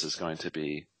that this is going to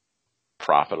be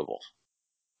profitable.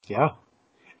 Yeah.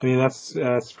 I mean, that's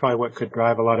probably what could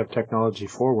drive a lot of technology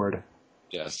forward.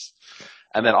 Yes.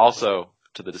 And then also,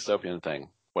 to the dystopian thing,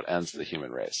 what ends the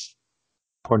human race?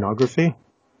 Pornography?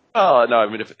 Oh, no, I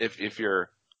mean, if you're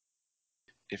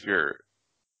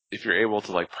able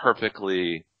to like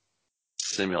perfectly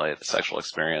simulate a sexual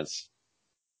experience,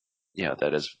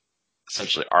 that is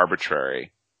essentially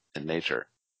arbitrary in nature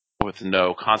with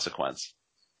no consequence,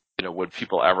 would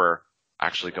people ever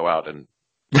actually go out and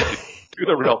do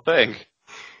the real thing?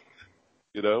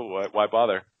 Why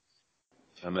bother?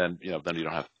 And then, then you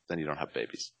don't have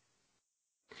babies.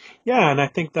 Yeah, and I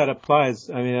think that applies.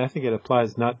 I mean, I think it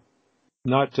applies not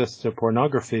just to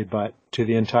pornography, but to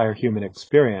the entire human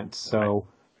experience. So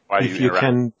Why if you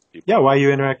can, why are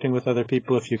you interacting with other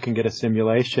people? If you can get a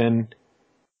simulation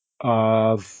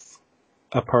of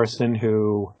a person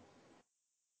who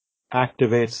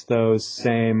activates those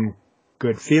same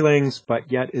good feelings,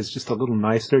 but yet is just a little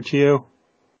nicer to you.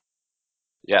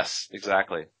 Yes,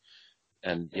 exactly.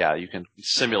 And yeah, you can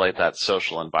simulate that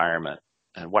social environment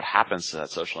and what happens to that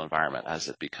social environment as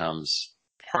it becomes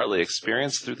partly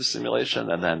experienced through the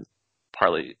simulation and then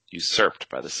partly usurped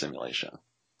by the simulation.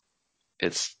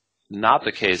 It's not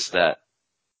the case that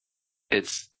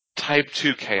it's type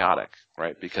 2 chaotic,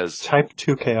 right? Because type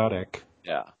 2 chaotic.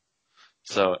 Yeah.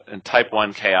 So in type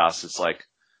 1 chaos, it's like,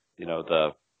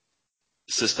 the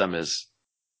system is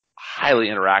highly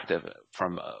interactive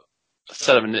from a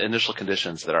set of initial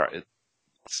conditions that are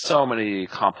so many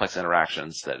complex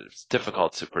interactions that it's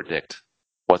difficult to predict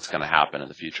what's going to happen in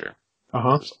the future.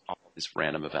 There's all these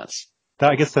random events.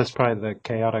 I guess that's probably the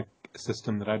chaotic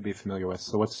system that I'd be familiar with.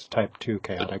 So what's type 2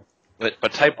 chaotic?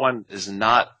 But type 1 is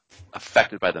not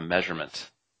affected by the measurement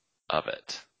of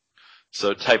it.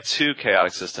 So type 2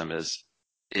 chaotic system is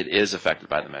affected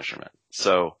by the measurement.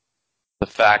 So the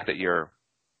fact that you're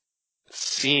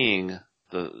seeing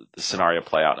the scenario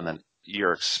play out and then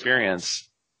your experience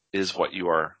is what you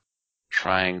are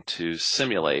trying to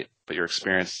simulate, but your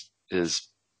experience is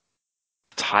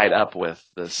tied up with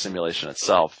the simulation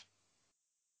itself,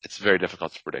 it's very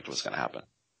difficult to predict what's going to happen.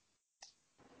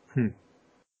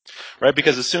 Right?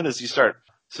 Because as soon as you start,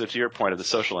 so to your point of the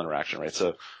social interaction, right?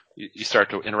 So you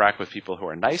start to interact with people who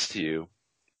are nice to you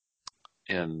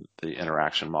in the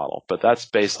interaction model, but that's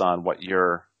based on what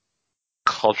your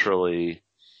culturally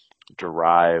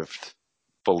derived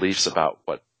beliefs about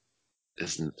what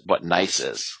nice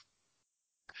is.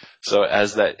 So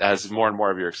as more and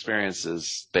more of your experience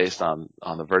is based on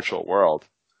the virtual world,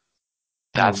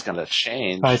 that's going to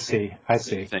change. I see.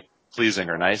 You think pleasing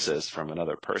or nice is from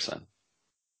another person.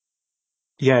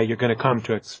 Yeah, you're going to come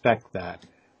to expect that.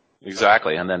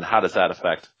 Exactly. And then how does that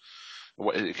affect?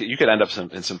 You could end up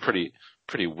in some pretty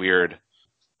weird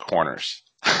corners.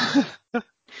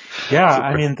 Yeah,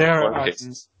 I mean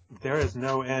there is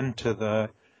no end to the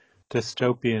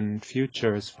dystopian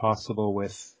futures possible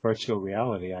with virtual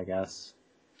reality, I guess.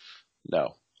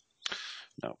 No.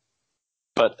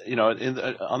 But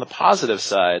on the positive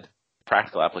side,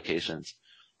 practical applications.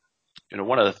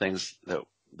 One of the things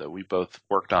that we both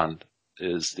worked on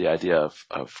is the idea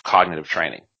of cognitive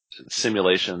training.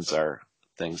 Simulations are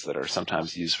things that are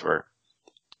sometimes used for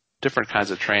different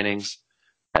kinds of trainings,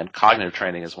 and cognitive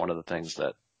training is one of the things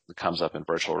that comes up in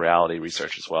virtual reality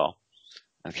research as well,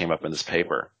 and came up in this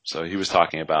paper. So he was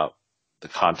talking about the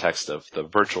context of the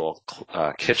virtual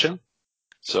kitchen.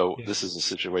 So this is a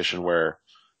situation where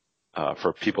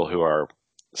for people who are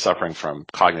suffering from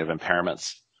cognitive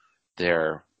impairments,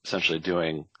 they're essentially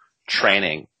doing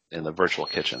training in the virtual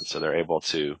kitchen. So they're able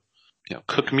to,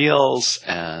 cook meals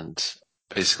and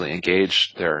basically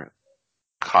engage their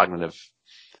cognitive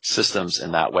systems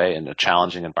in that way in a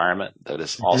challenging environment that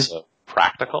is also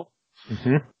practical,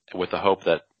 with the hope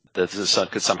that this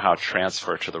could somehow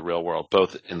transfer to the real world,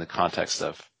 both in the context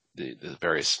of the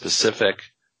very specific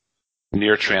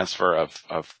near transfer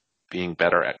of being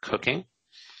better at cooking,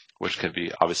 which could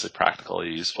be obviously practically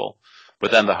useful.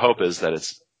 But then the hope is that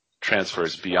it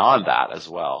transfers beyond that as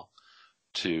well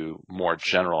to more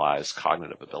generalized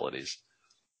cognitive abilities.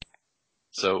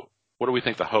 So what do we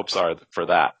think the hopes are for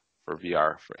that, for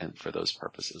VR, and for those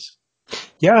purposes?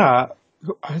 Yeah,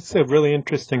 That's a really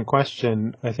interesting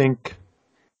question. I think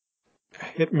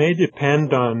it may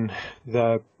depend on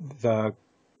the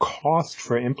cost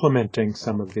for implementing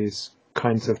some of these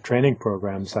kinds of training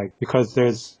programs, like because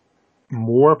there's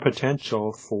more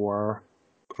potential for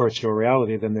virtual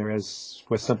reality than there is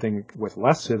with something with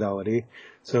less fidelity.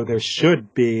 So it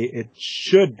should be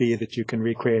that you can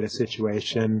recreate a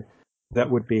situation that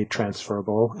would be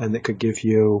transferable and that could give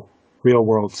you real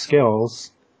world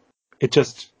skills. It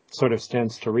just sort of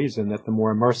stands to reason that the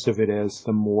more immersive it is,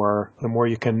 the more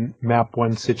you can map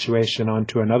one situation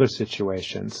onto another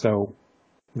situation. So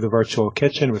the virtual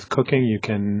kitchen with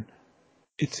cooking,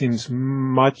 it seems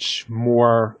much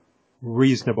more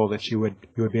reasonable that you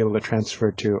would be able to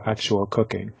transfer to actual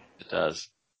cooking. It does.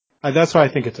 That's why I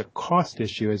think it's a cost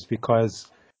issue, is because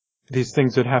these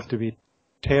things would have to be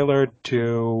tailored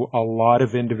to a lot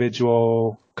of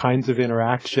individual kinds of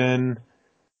interaction,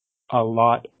 a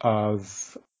lot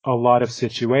of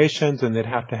situations, and they'd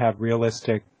have to have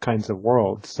realistic kinds of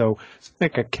worlds. So I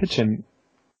think a kitchen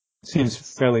seems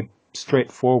fairly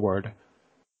straightforward,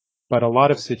 but a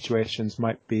lot of situations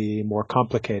might be more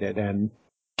complicated and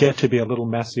get to be a little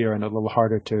messier and a little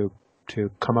harder to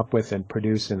come up with and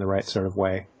produce in the right sort of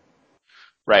way.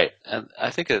 Right. And I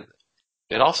think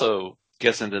it also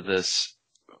gets into this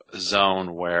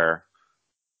zone where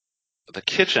the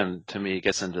kitchen, to me,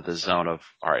 gets into the zone of,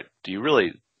 all right, do you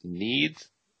really need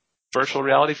virtual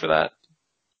reality for that?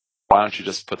 Why don't you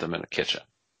just put them in a kitchen?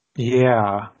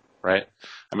 Yeah. Right?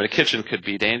 I mean, a kitchen could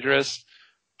be dangerous,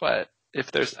 but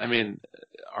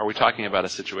are we talking about a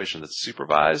situation that's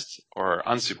supervised or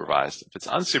unsupervised? If it's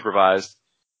unsupervised,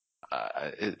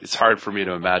 it's hard for me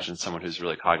to imagine someone who's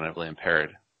really cognitively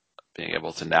impaired being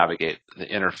able to navigate the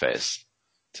interface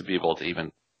to be able to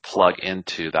even plug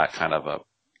into that kind of a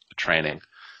training.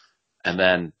 And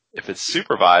then if it's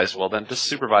supervised, well, then just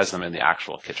supervise them in the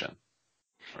actual kitchen.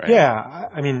 Right? Yeah.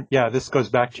 I mean, yeah, this goes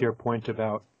back to your point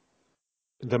about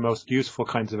the most useful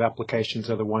kinds of applications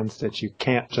are the ones that you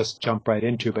can't just jump right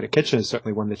into, but a kitchen is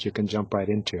certainly one that you can jump right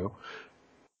into.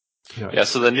 Yeah,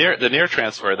 so the near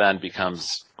transfer then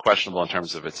becomes questionable in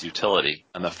terms of its utility,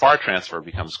 and the far transfer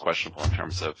becomes questionable in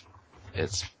terms of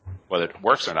whether it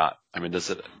works or not. I mean,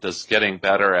 does getting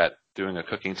better at doing a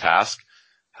cooking task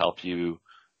help you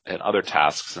in other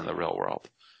tasks in the real world?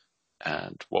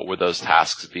 And what would those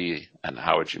tasks be, and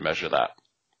how would you measure that?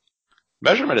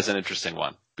 Measurement is an interesting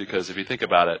one, because if you think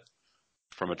about it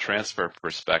from a transfer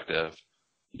perspective,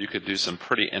 you could do some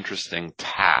pretty interesting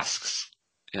tasks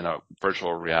in a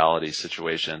virtual reality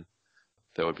situation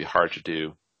that would be hard to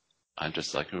do on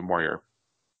just like more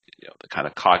the kind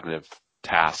of cognitive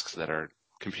tasks that are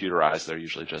computerized. They're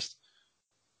usually just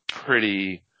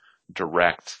pretty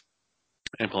direct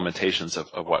implementations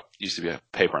of what used to be a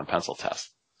paper and pencil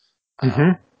test.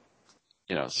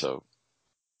 Mm-hmm. So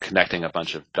connecting a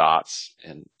bunch of dots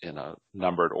in a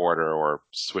numbered order or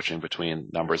switching between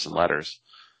numbers and letters.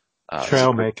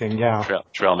 Trail making, yeah.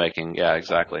 Trail making, yeah,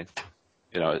 exactly.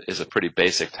 Is a pretty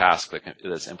basic task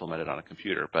that's implemented on a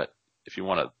computer. But if you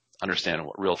want to understand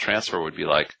what real transfer would be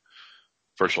like,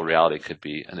 virtual reality could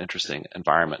be an interesting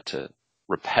environment to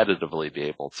repetitively be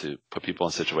able to put people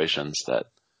in situations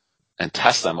and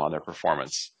test them on their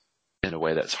performance in a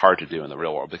way that's hard to do in the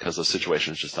real world, because those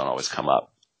situations just don't always come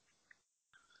up.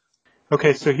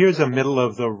 Okay, so here's a middle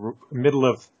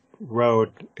of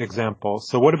road example.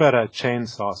 So what about a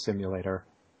chainsaw simulator?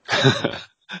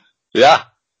 Yeah.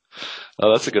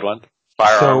 Oh, that's a good one.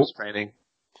 Firearms training.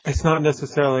 It's not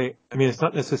necessarily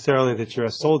that you're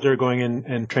a soldier going in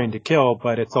and trained to kill,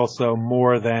 but it's also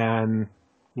more than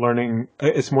learning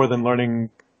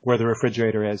where the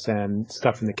refrigerator is and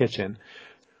stuff in the kitchen.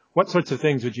 What sorts of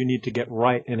things would you need to get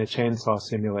right in a chainsaw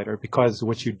simulator? Because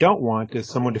what you don't want is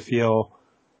someone to feel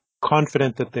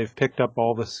confident that they've picked up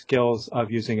all the skills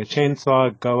of using a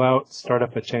chainsaw, go out, start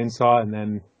up a chainsaw, and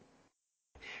then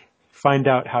find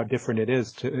out how different it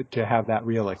is to have that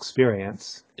real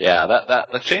experience. Yeah,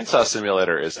 the chainsaw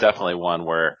simulator is definitely one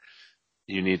where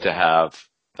you need to have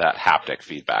that haptic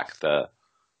feedback, the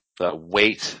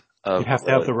weight of. You have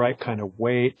to have the right kind of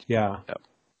weight, yeah.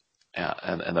 Yeah,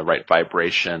 and the right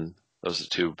vibration. Those are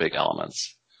two big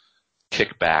elements.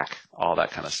 Kickback, all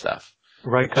that kind of stuff.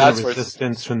 Right kind of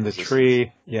resistance from the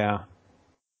tree, yeah.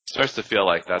 It starts to feel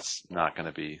like that's not going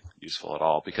to be useful at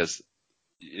all, because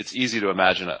it's easy to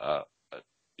imagine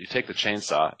you take the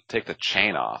chainsaw, take the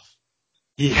chain off.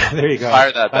 Yeah, there you go.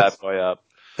 Fire that bad boy up.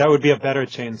 That would be a better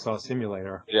chainsaw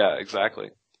simulator. Yeah, exactly.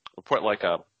 We'll put like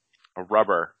a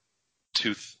rubber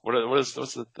tooth. What's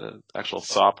the actual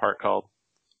saw part called?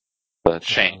 The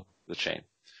chain. The chain.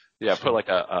 Yeah, put like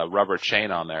a rubber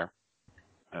chain on there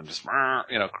and just,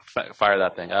 fire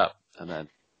that thing up. and then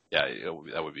yeah,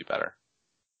 that would be better.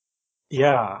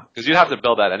 Yeah. Because you'd have to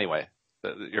build that anyway.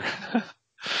 You're,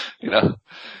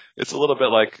 it's a little bit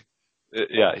like,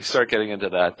 yeah, you start getting into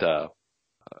that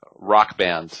rock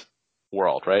band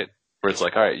world, right? Where it's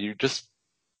like, all right, you just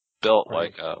built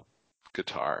Right. like a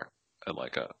guitar and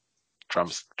like a drum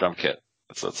kit.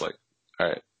 So it's like, all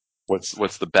right,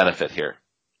 what's the benefit here?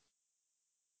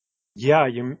 Yeah,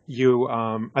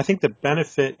 I think the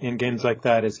benefit in games like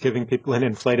that is giving people an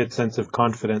inflated sense of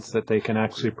confidence that they can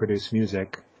actually produce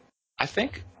music. I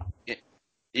think,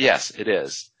 yes, it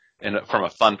is. And from a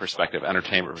fun perspective,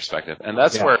 entertainment perspective. And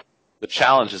that's Yeah. where the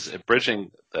challenge is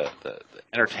bridging the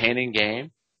entertaining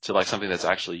game to like something that's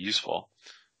actually useful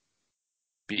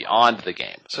beyond the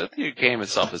game. So the game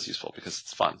itself is useful because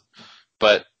it's fun.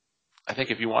 But I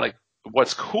think if you want to,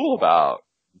 what's cool about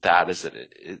that is that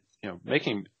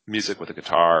making music with a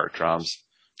guitar, or drums,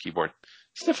 keyboard,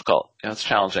 it's difficult. It's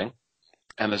challenging,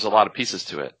 and there's a lot of pieces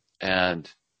to it, and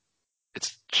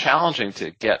it's challenging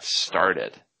to get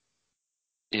started.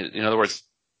 In other words,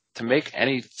 to make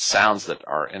any sounds that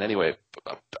are in any way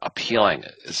appealing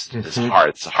is hard.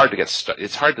 It's hard to get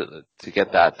it's hard to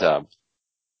get that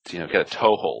get a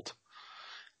toehold,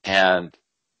 and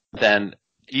then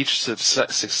each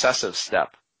successive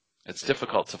step, it's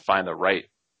difficult to find the right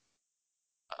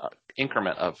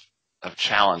increment of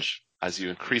challenge as you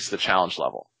increase the challenge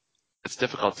level. It's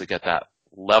difficult to get that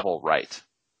level right,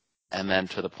 and then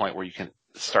to the point where you can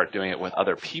start doing it with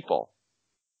other people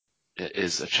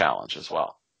is a challenge as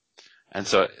well. And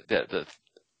so the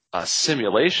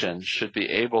simulation should be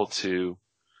able to,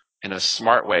 in a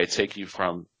smart way, take you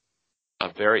from a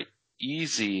very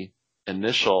easy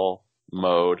initial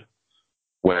mode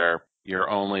where you're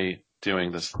only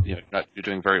doing this, you're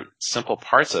doing very simple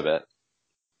parts of it,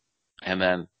 and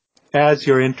then As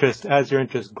your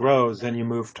interest grows, then you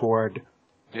move toward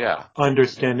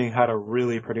understanding how to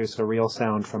really produce a real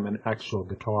sound from an actual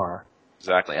guitar.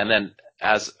 Exactly. And then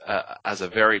as a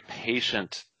very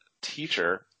patient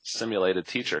teacher, simulated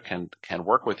teacher can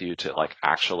work with you to like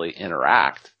actually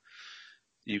interact.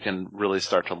 You can really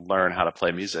start to learn how to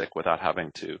play music without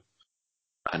having to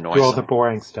annoy do all the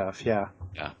boring stuff. Yeah.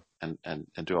 Yeah. And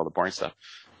do all the boring stuff.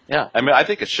 Yeah. I mean, I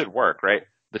think it should work, right?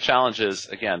 The challenge is,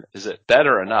 again, is it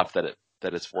better enough that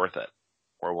it's worth it?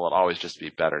 Or will it always just be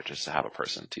better just to have a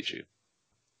person teach you?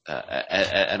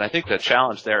 And I think the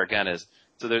challenge there again is,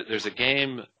 so there's a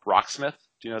game, Rocksmith.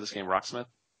 Do you know this game, Rocksmith?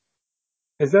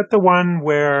 Is that the one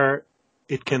where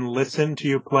it can listen to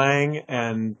you playing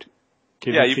and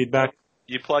give you feedback?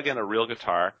 You plug in a real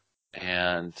guitar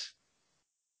and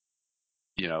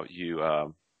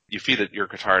you feed your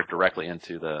guitar directly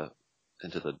into the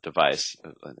device,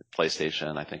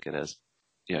 PlayStation, I think it is.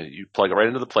 You plug it right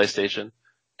into the PlayStation,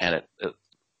 and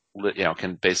it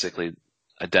can basically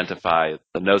identify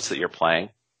the notes that you're playing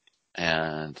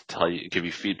and give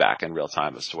you feedback in real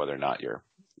time as to whether or not you're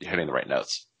hitting the right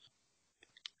notes.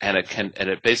 And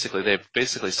they've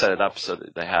basically set it up so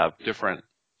that they have different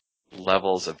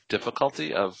levels of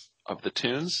difficulty of the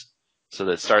tunes. So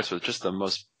that it starts with just the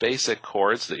most basic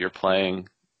chords that you're playing,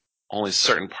 only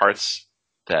certain parts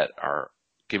that are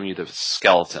giving you the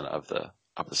skeleton of the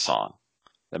song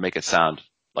that make it sound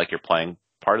like you're playing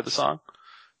part of the song,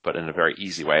 but in a very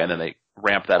easy way. And then they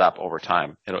ramp that up over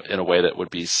time in a way that would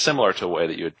be similar to a way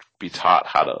that you would be taught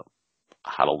how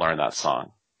to learn that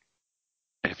song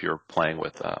if you're playing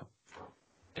with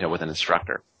with an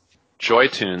instructor. Joy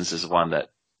Tunes is one that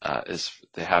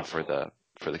they have for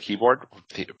the keyboard,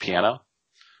 piano,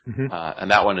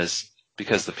 and that one is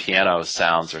because the piano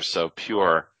sounds are so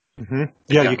pure. Mm-hmm.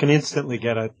 Yeah, you can instantly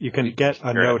get a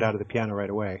note out of the piano right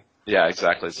away. Yeah,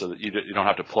 exactly. So that you don't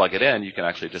have to plug it in. You can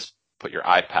actually just put your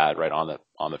iPad right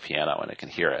on the piano and it can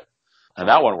hear it. And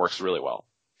that one works really well.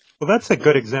 Well, that's a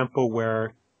good example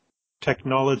where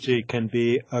technology can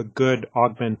be a good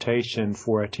augmentation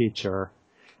for a teacher.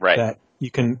 Right. That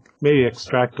you can maybe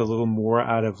extract a little more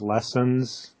out of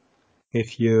lessons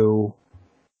if you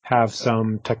have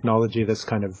some technology that's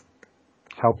kind of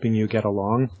helping you get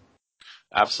along.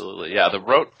 Absolutely. Yeah, the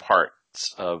rote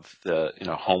parts of the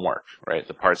homework, right?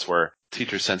 The parts where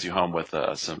teacher sends you home with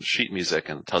some sheet music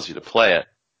and tells you to play it.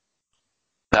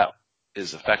 That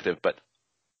is effective, but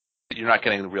you're not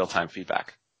getting the real-time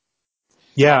feedback.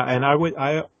 Yeah, and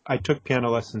I took piano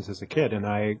lessons as a kid, and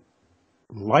I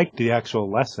liked the actual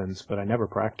lessons, but I never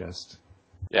practiced.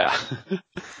 Yeah.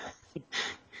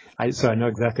 So I know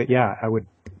exactly. Yeah,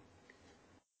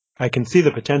 I can see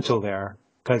the potential there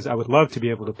because I would love to be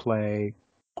able to play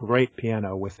great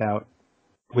piano without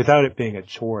it being a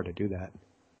chore to do that.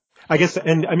 I guess,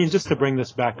 and I mean, just to bring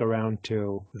this back around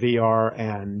to VR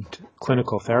and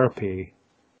clinical therapy,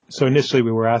 So initially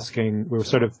we were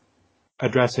sort of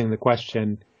addressing the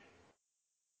question,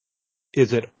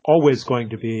 is it always going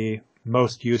to be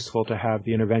most useful to have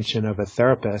the intervention of a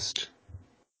therapist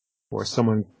or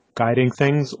someone guiding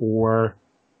things, or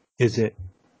is it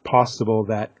possible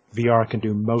that VR can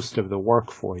do most of the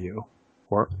work for you,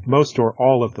 or most or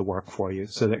all of the work for you,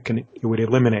 so that it would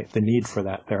eliminate the need for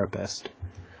that therapist?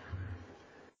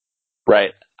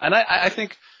 Right. And I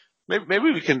think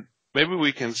maybe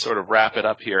we can sort of wrap it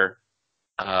up here,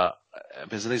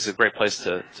 because I think it's a great place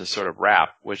to sort of wrap,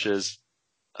 which is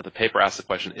the paper asks the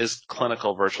question, is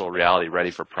clinical virtual reality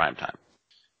ready for prime time?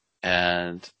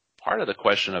 And part of the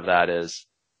question of that is,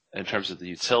 in terms of the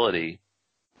utility,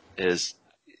 is,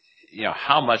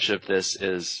 how much of this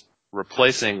is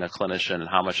replacing a clinician and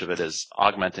how much of it is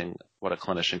augmenting what a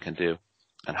clinician can do,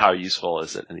 and how useful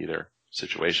is it in either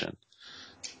situation?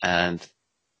 And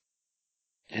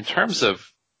in terms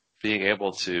of being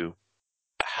able to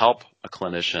help a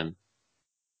clinician,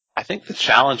 I think the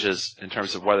challenges in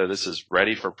terms of whether this is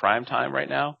ready for prime time right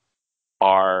now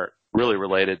are really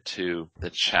related to the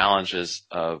challenges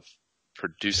of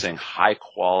producing high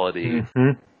quality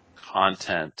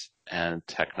content and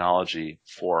technology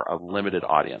for a limited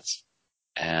audience.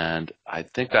 And I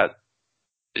think that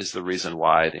is the reason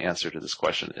why the answer to this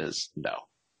question is no.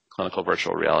 Clinical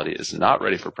virtual reality is not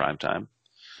ready for prime time.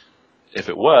 If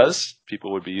it was,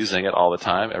 people would be using it all the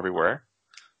time, everywhere.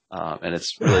 And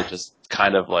it's really just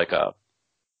kind of like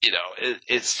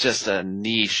it's just a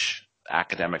niche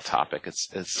academic topic. It's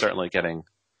certainly getting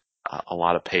a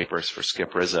lot of papers for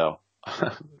Skip Rizzo,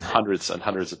 hundreds and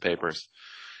hundreds of papers.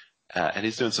 And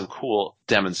he's doing some cool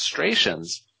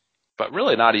demonstrations, but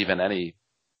really not even any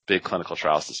big clinical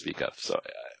trials to speak of. So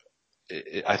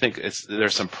I think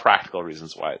there's some practical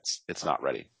reasons why it's not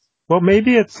ready. Well,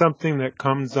 maybe it's something that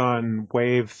comes on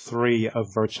wave 3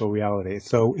 of virtual reality.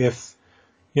 So if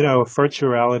virtual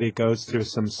reality goes through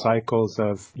some cycles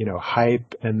of,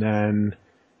 hype and then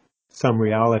some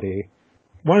reality,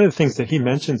 one of the things that he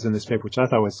mentions in this paper, which I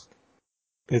thought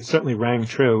it certainly rang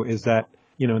true, is that,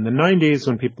 in the 90s,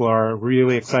 when people are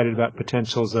really excited about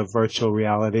potentials of virtual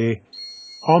reality,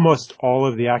 almost all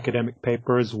of the academic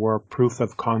papers were proof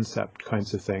of concept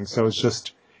kinds of things. So it's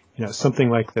just, something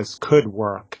like this could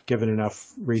work given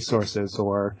enough resources,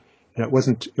 or it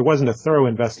wasn't a thorough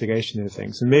investigation of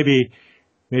things. And maybe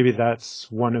that's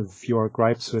one of your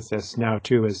gripes with this now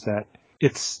too, is that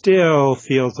it still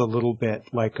feels a little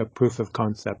bit like a proof of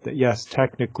concept that yes,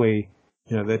 technically,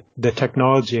 the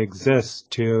technology exists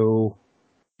to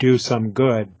do some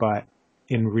good, but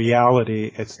in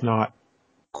reality, it's not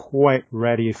quite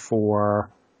ready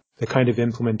for the kind of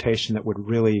implementation that would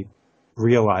really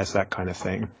realize that kind of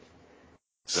thing.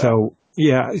 So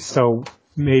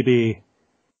maybe,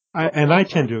 I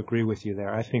tend to agree with you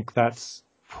there. I think that's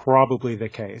probably the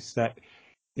case, that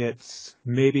it's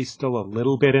maybe still a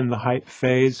little bit in the hype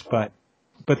phase, but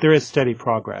there is steady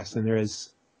progress, and there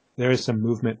is some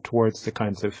movement towards the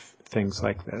kinds of things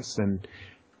like this. And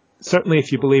certainly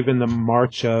if you believe in the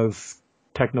march of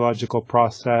technological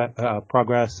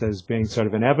progress as being sort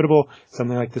of inevitable,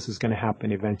 something like this is going to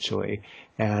happen eventually.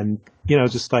 And,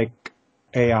 just like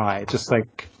AI, just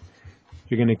like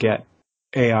you're going to get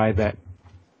AI that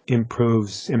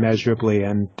improves immeasurably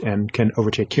and can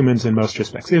overtake humans in most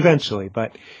respects eventually,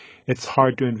 but it's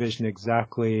hard to envision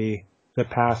exactly the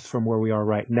path from where we are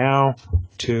right now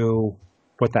to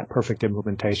what that perfect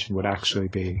implementation would actually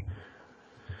be.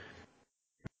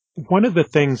 One of the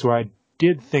things where I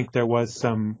did think there was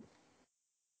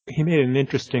he made an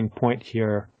interesting point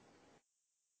here,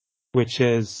 which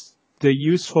is the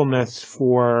usefulness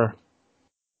for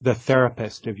the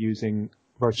therapist of using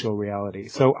virtual reality.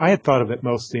 So I had thought of it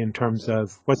mostly in terms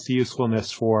of what's the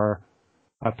usefulness for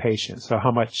a patient. So how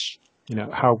much,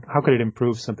 how could it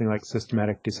improve something like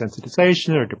systematic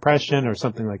desensitization or depression or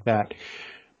something like that?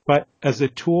 But as a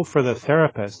tool for the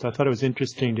therapist, I thought it was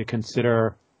interesting to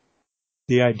consider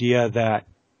the idea that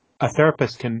a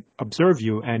therapist can observe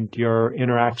you and your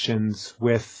interactions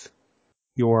with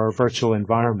your virtual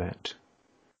environment.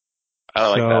 I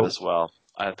like that as well.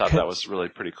 I thought that was really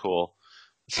pretty cool,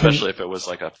 especially if it was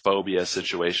like a phobia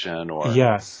situation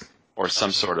or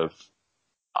some sort of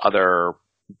other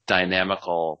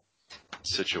dynamical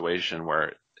situation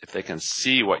where if they can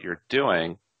see what you're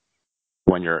doing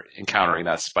when you're encountering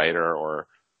that spider or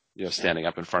standing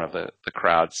up in front of the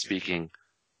crowd speaking,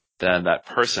 then that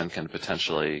person can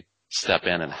potentially step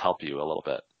in and help you a little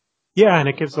bit. Yeah, and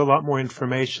it gives a lot more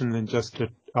information than just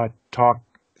a talk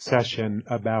session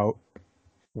about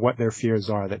what their fears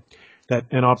are, that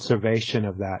an observation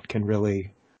of that can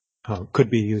really could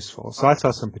be useful. So I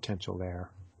saw some potential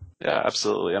there. Yeah,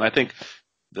 absolutely. And I think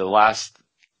the last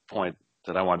point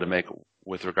that I wanted to make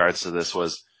with regards to this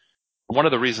was one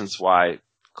of the reasons why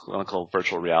clinical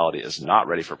virtual reality is not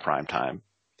ready for prime time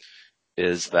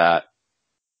is that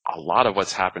a lot of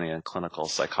what's happening in clinical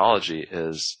psychology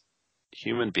is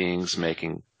human beings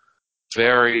making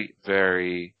very,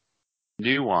 very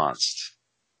nuanced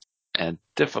and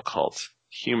difficult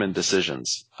human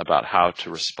decisions about how to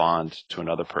respond to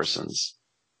another person's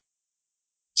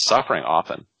suffering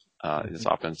often. It's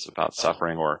often about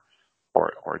suffering or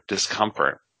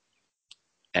discomfort.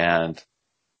 And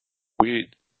we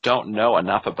don't know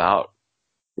enough about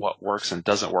what works and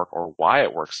doesn't work or why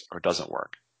it works or doesn't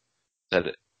work. That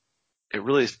it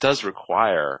really does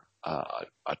require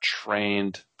a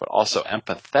trained but also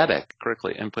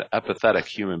critically empathetic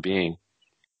human being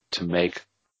to make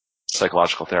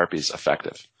psychological therapies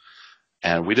effective.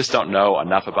 And we just don't know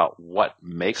enough about what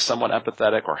makes someone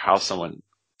empathetic or how someone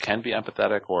can be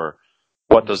empathetic or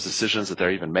what those decisions that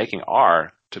they're even making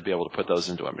are to be able to put those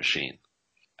into a machine.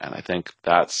 And I think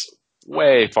that's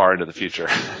way far into the future.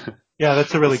 Yeah,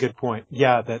 that's a really good point.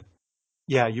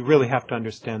 Yeah, you really have to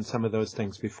understand some of those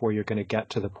things before you're going to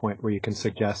get to the point where you can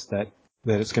suggest that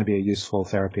it's going to be a useful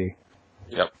therapy.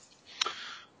 Yep.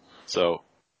 So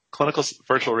clinical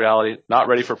virtual reality, not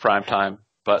ready for prime time,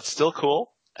 but still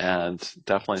cool and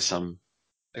definitely some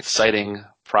exciting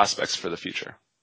prospects for the future.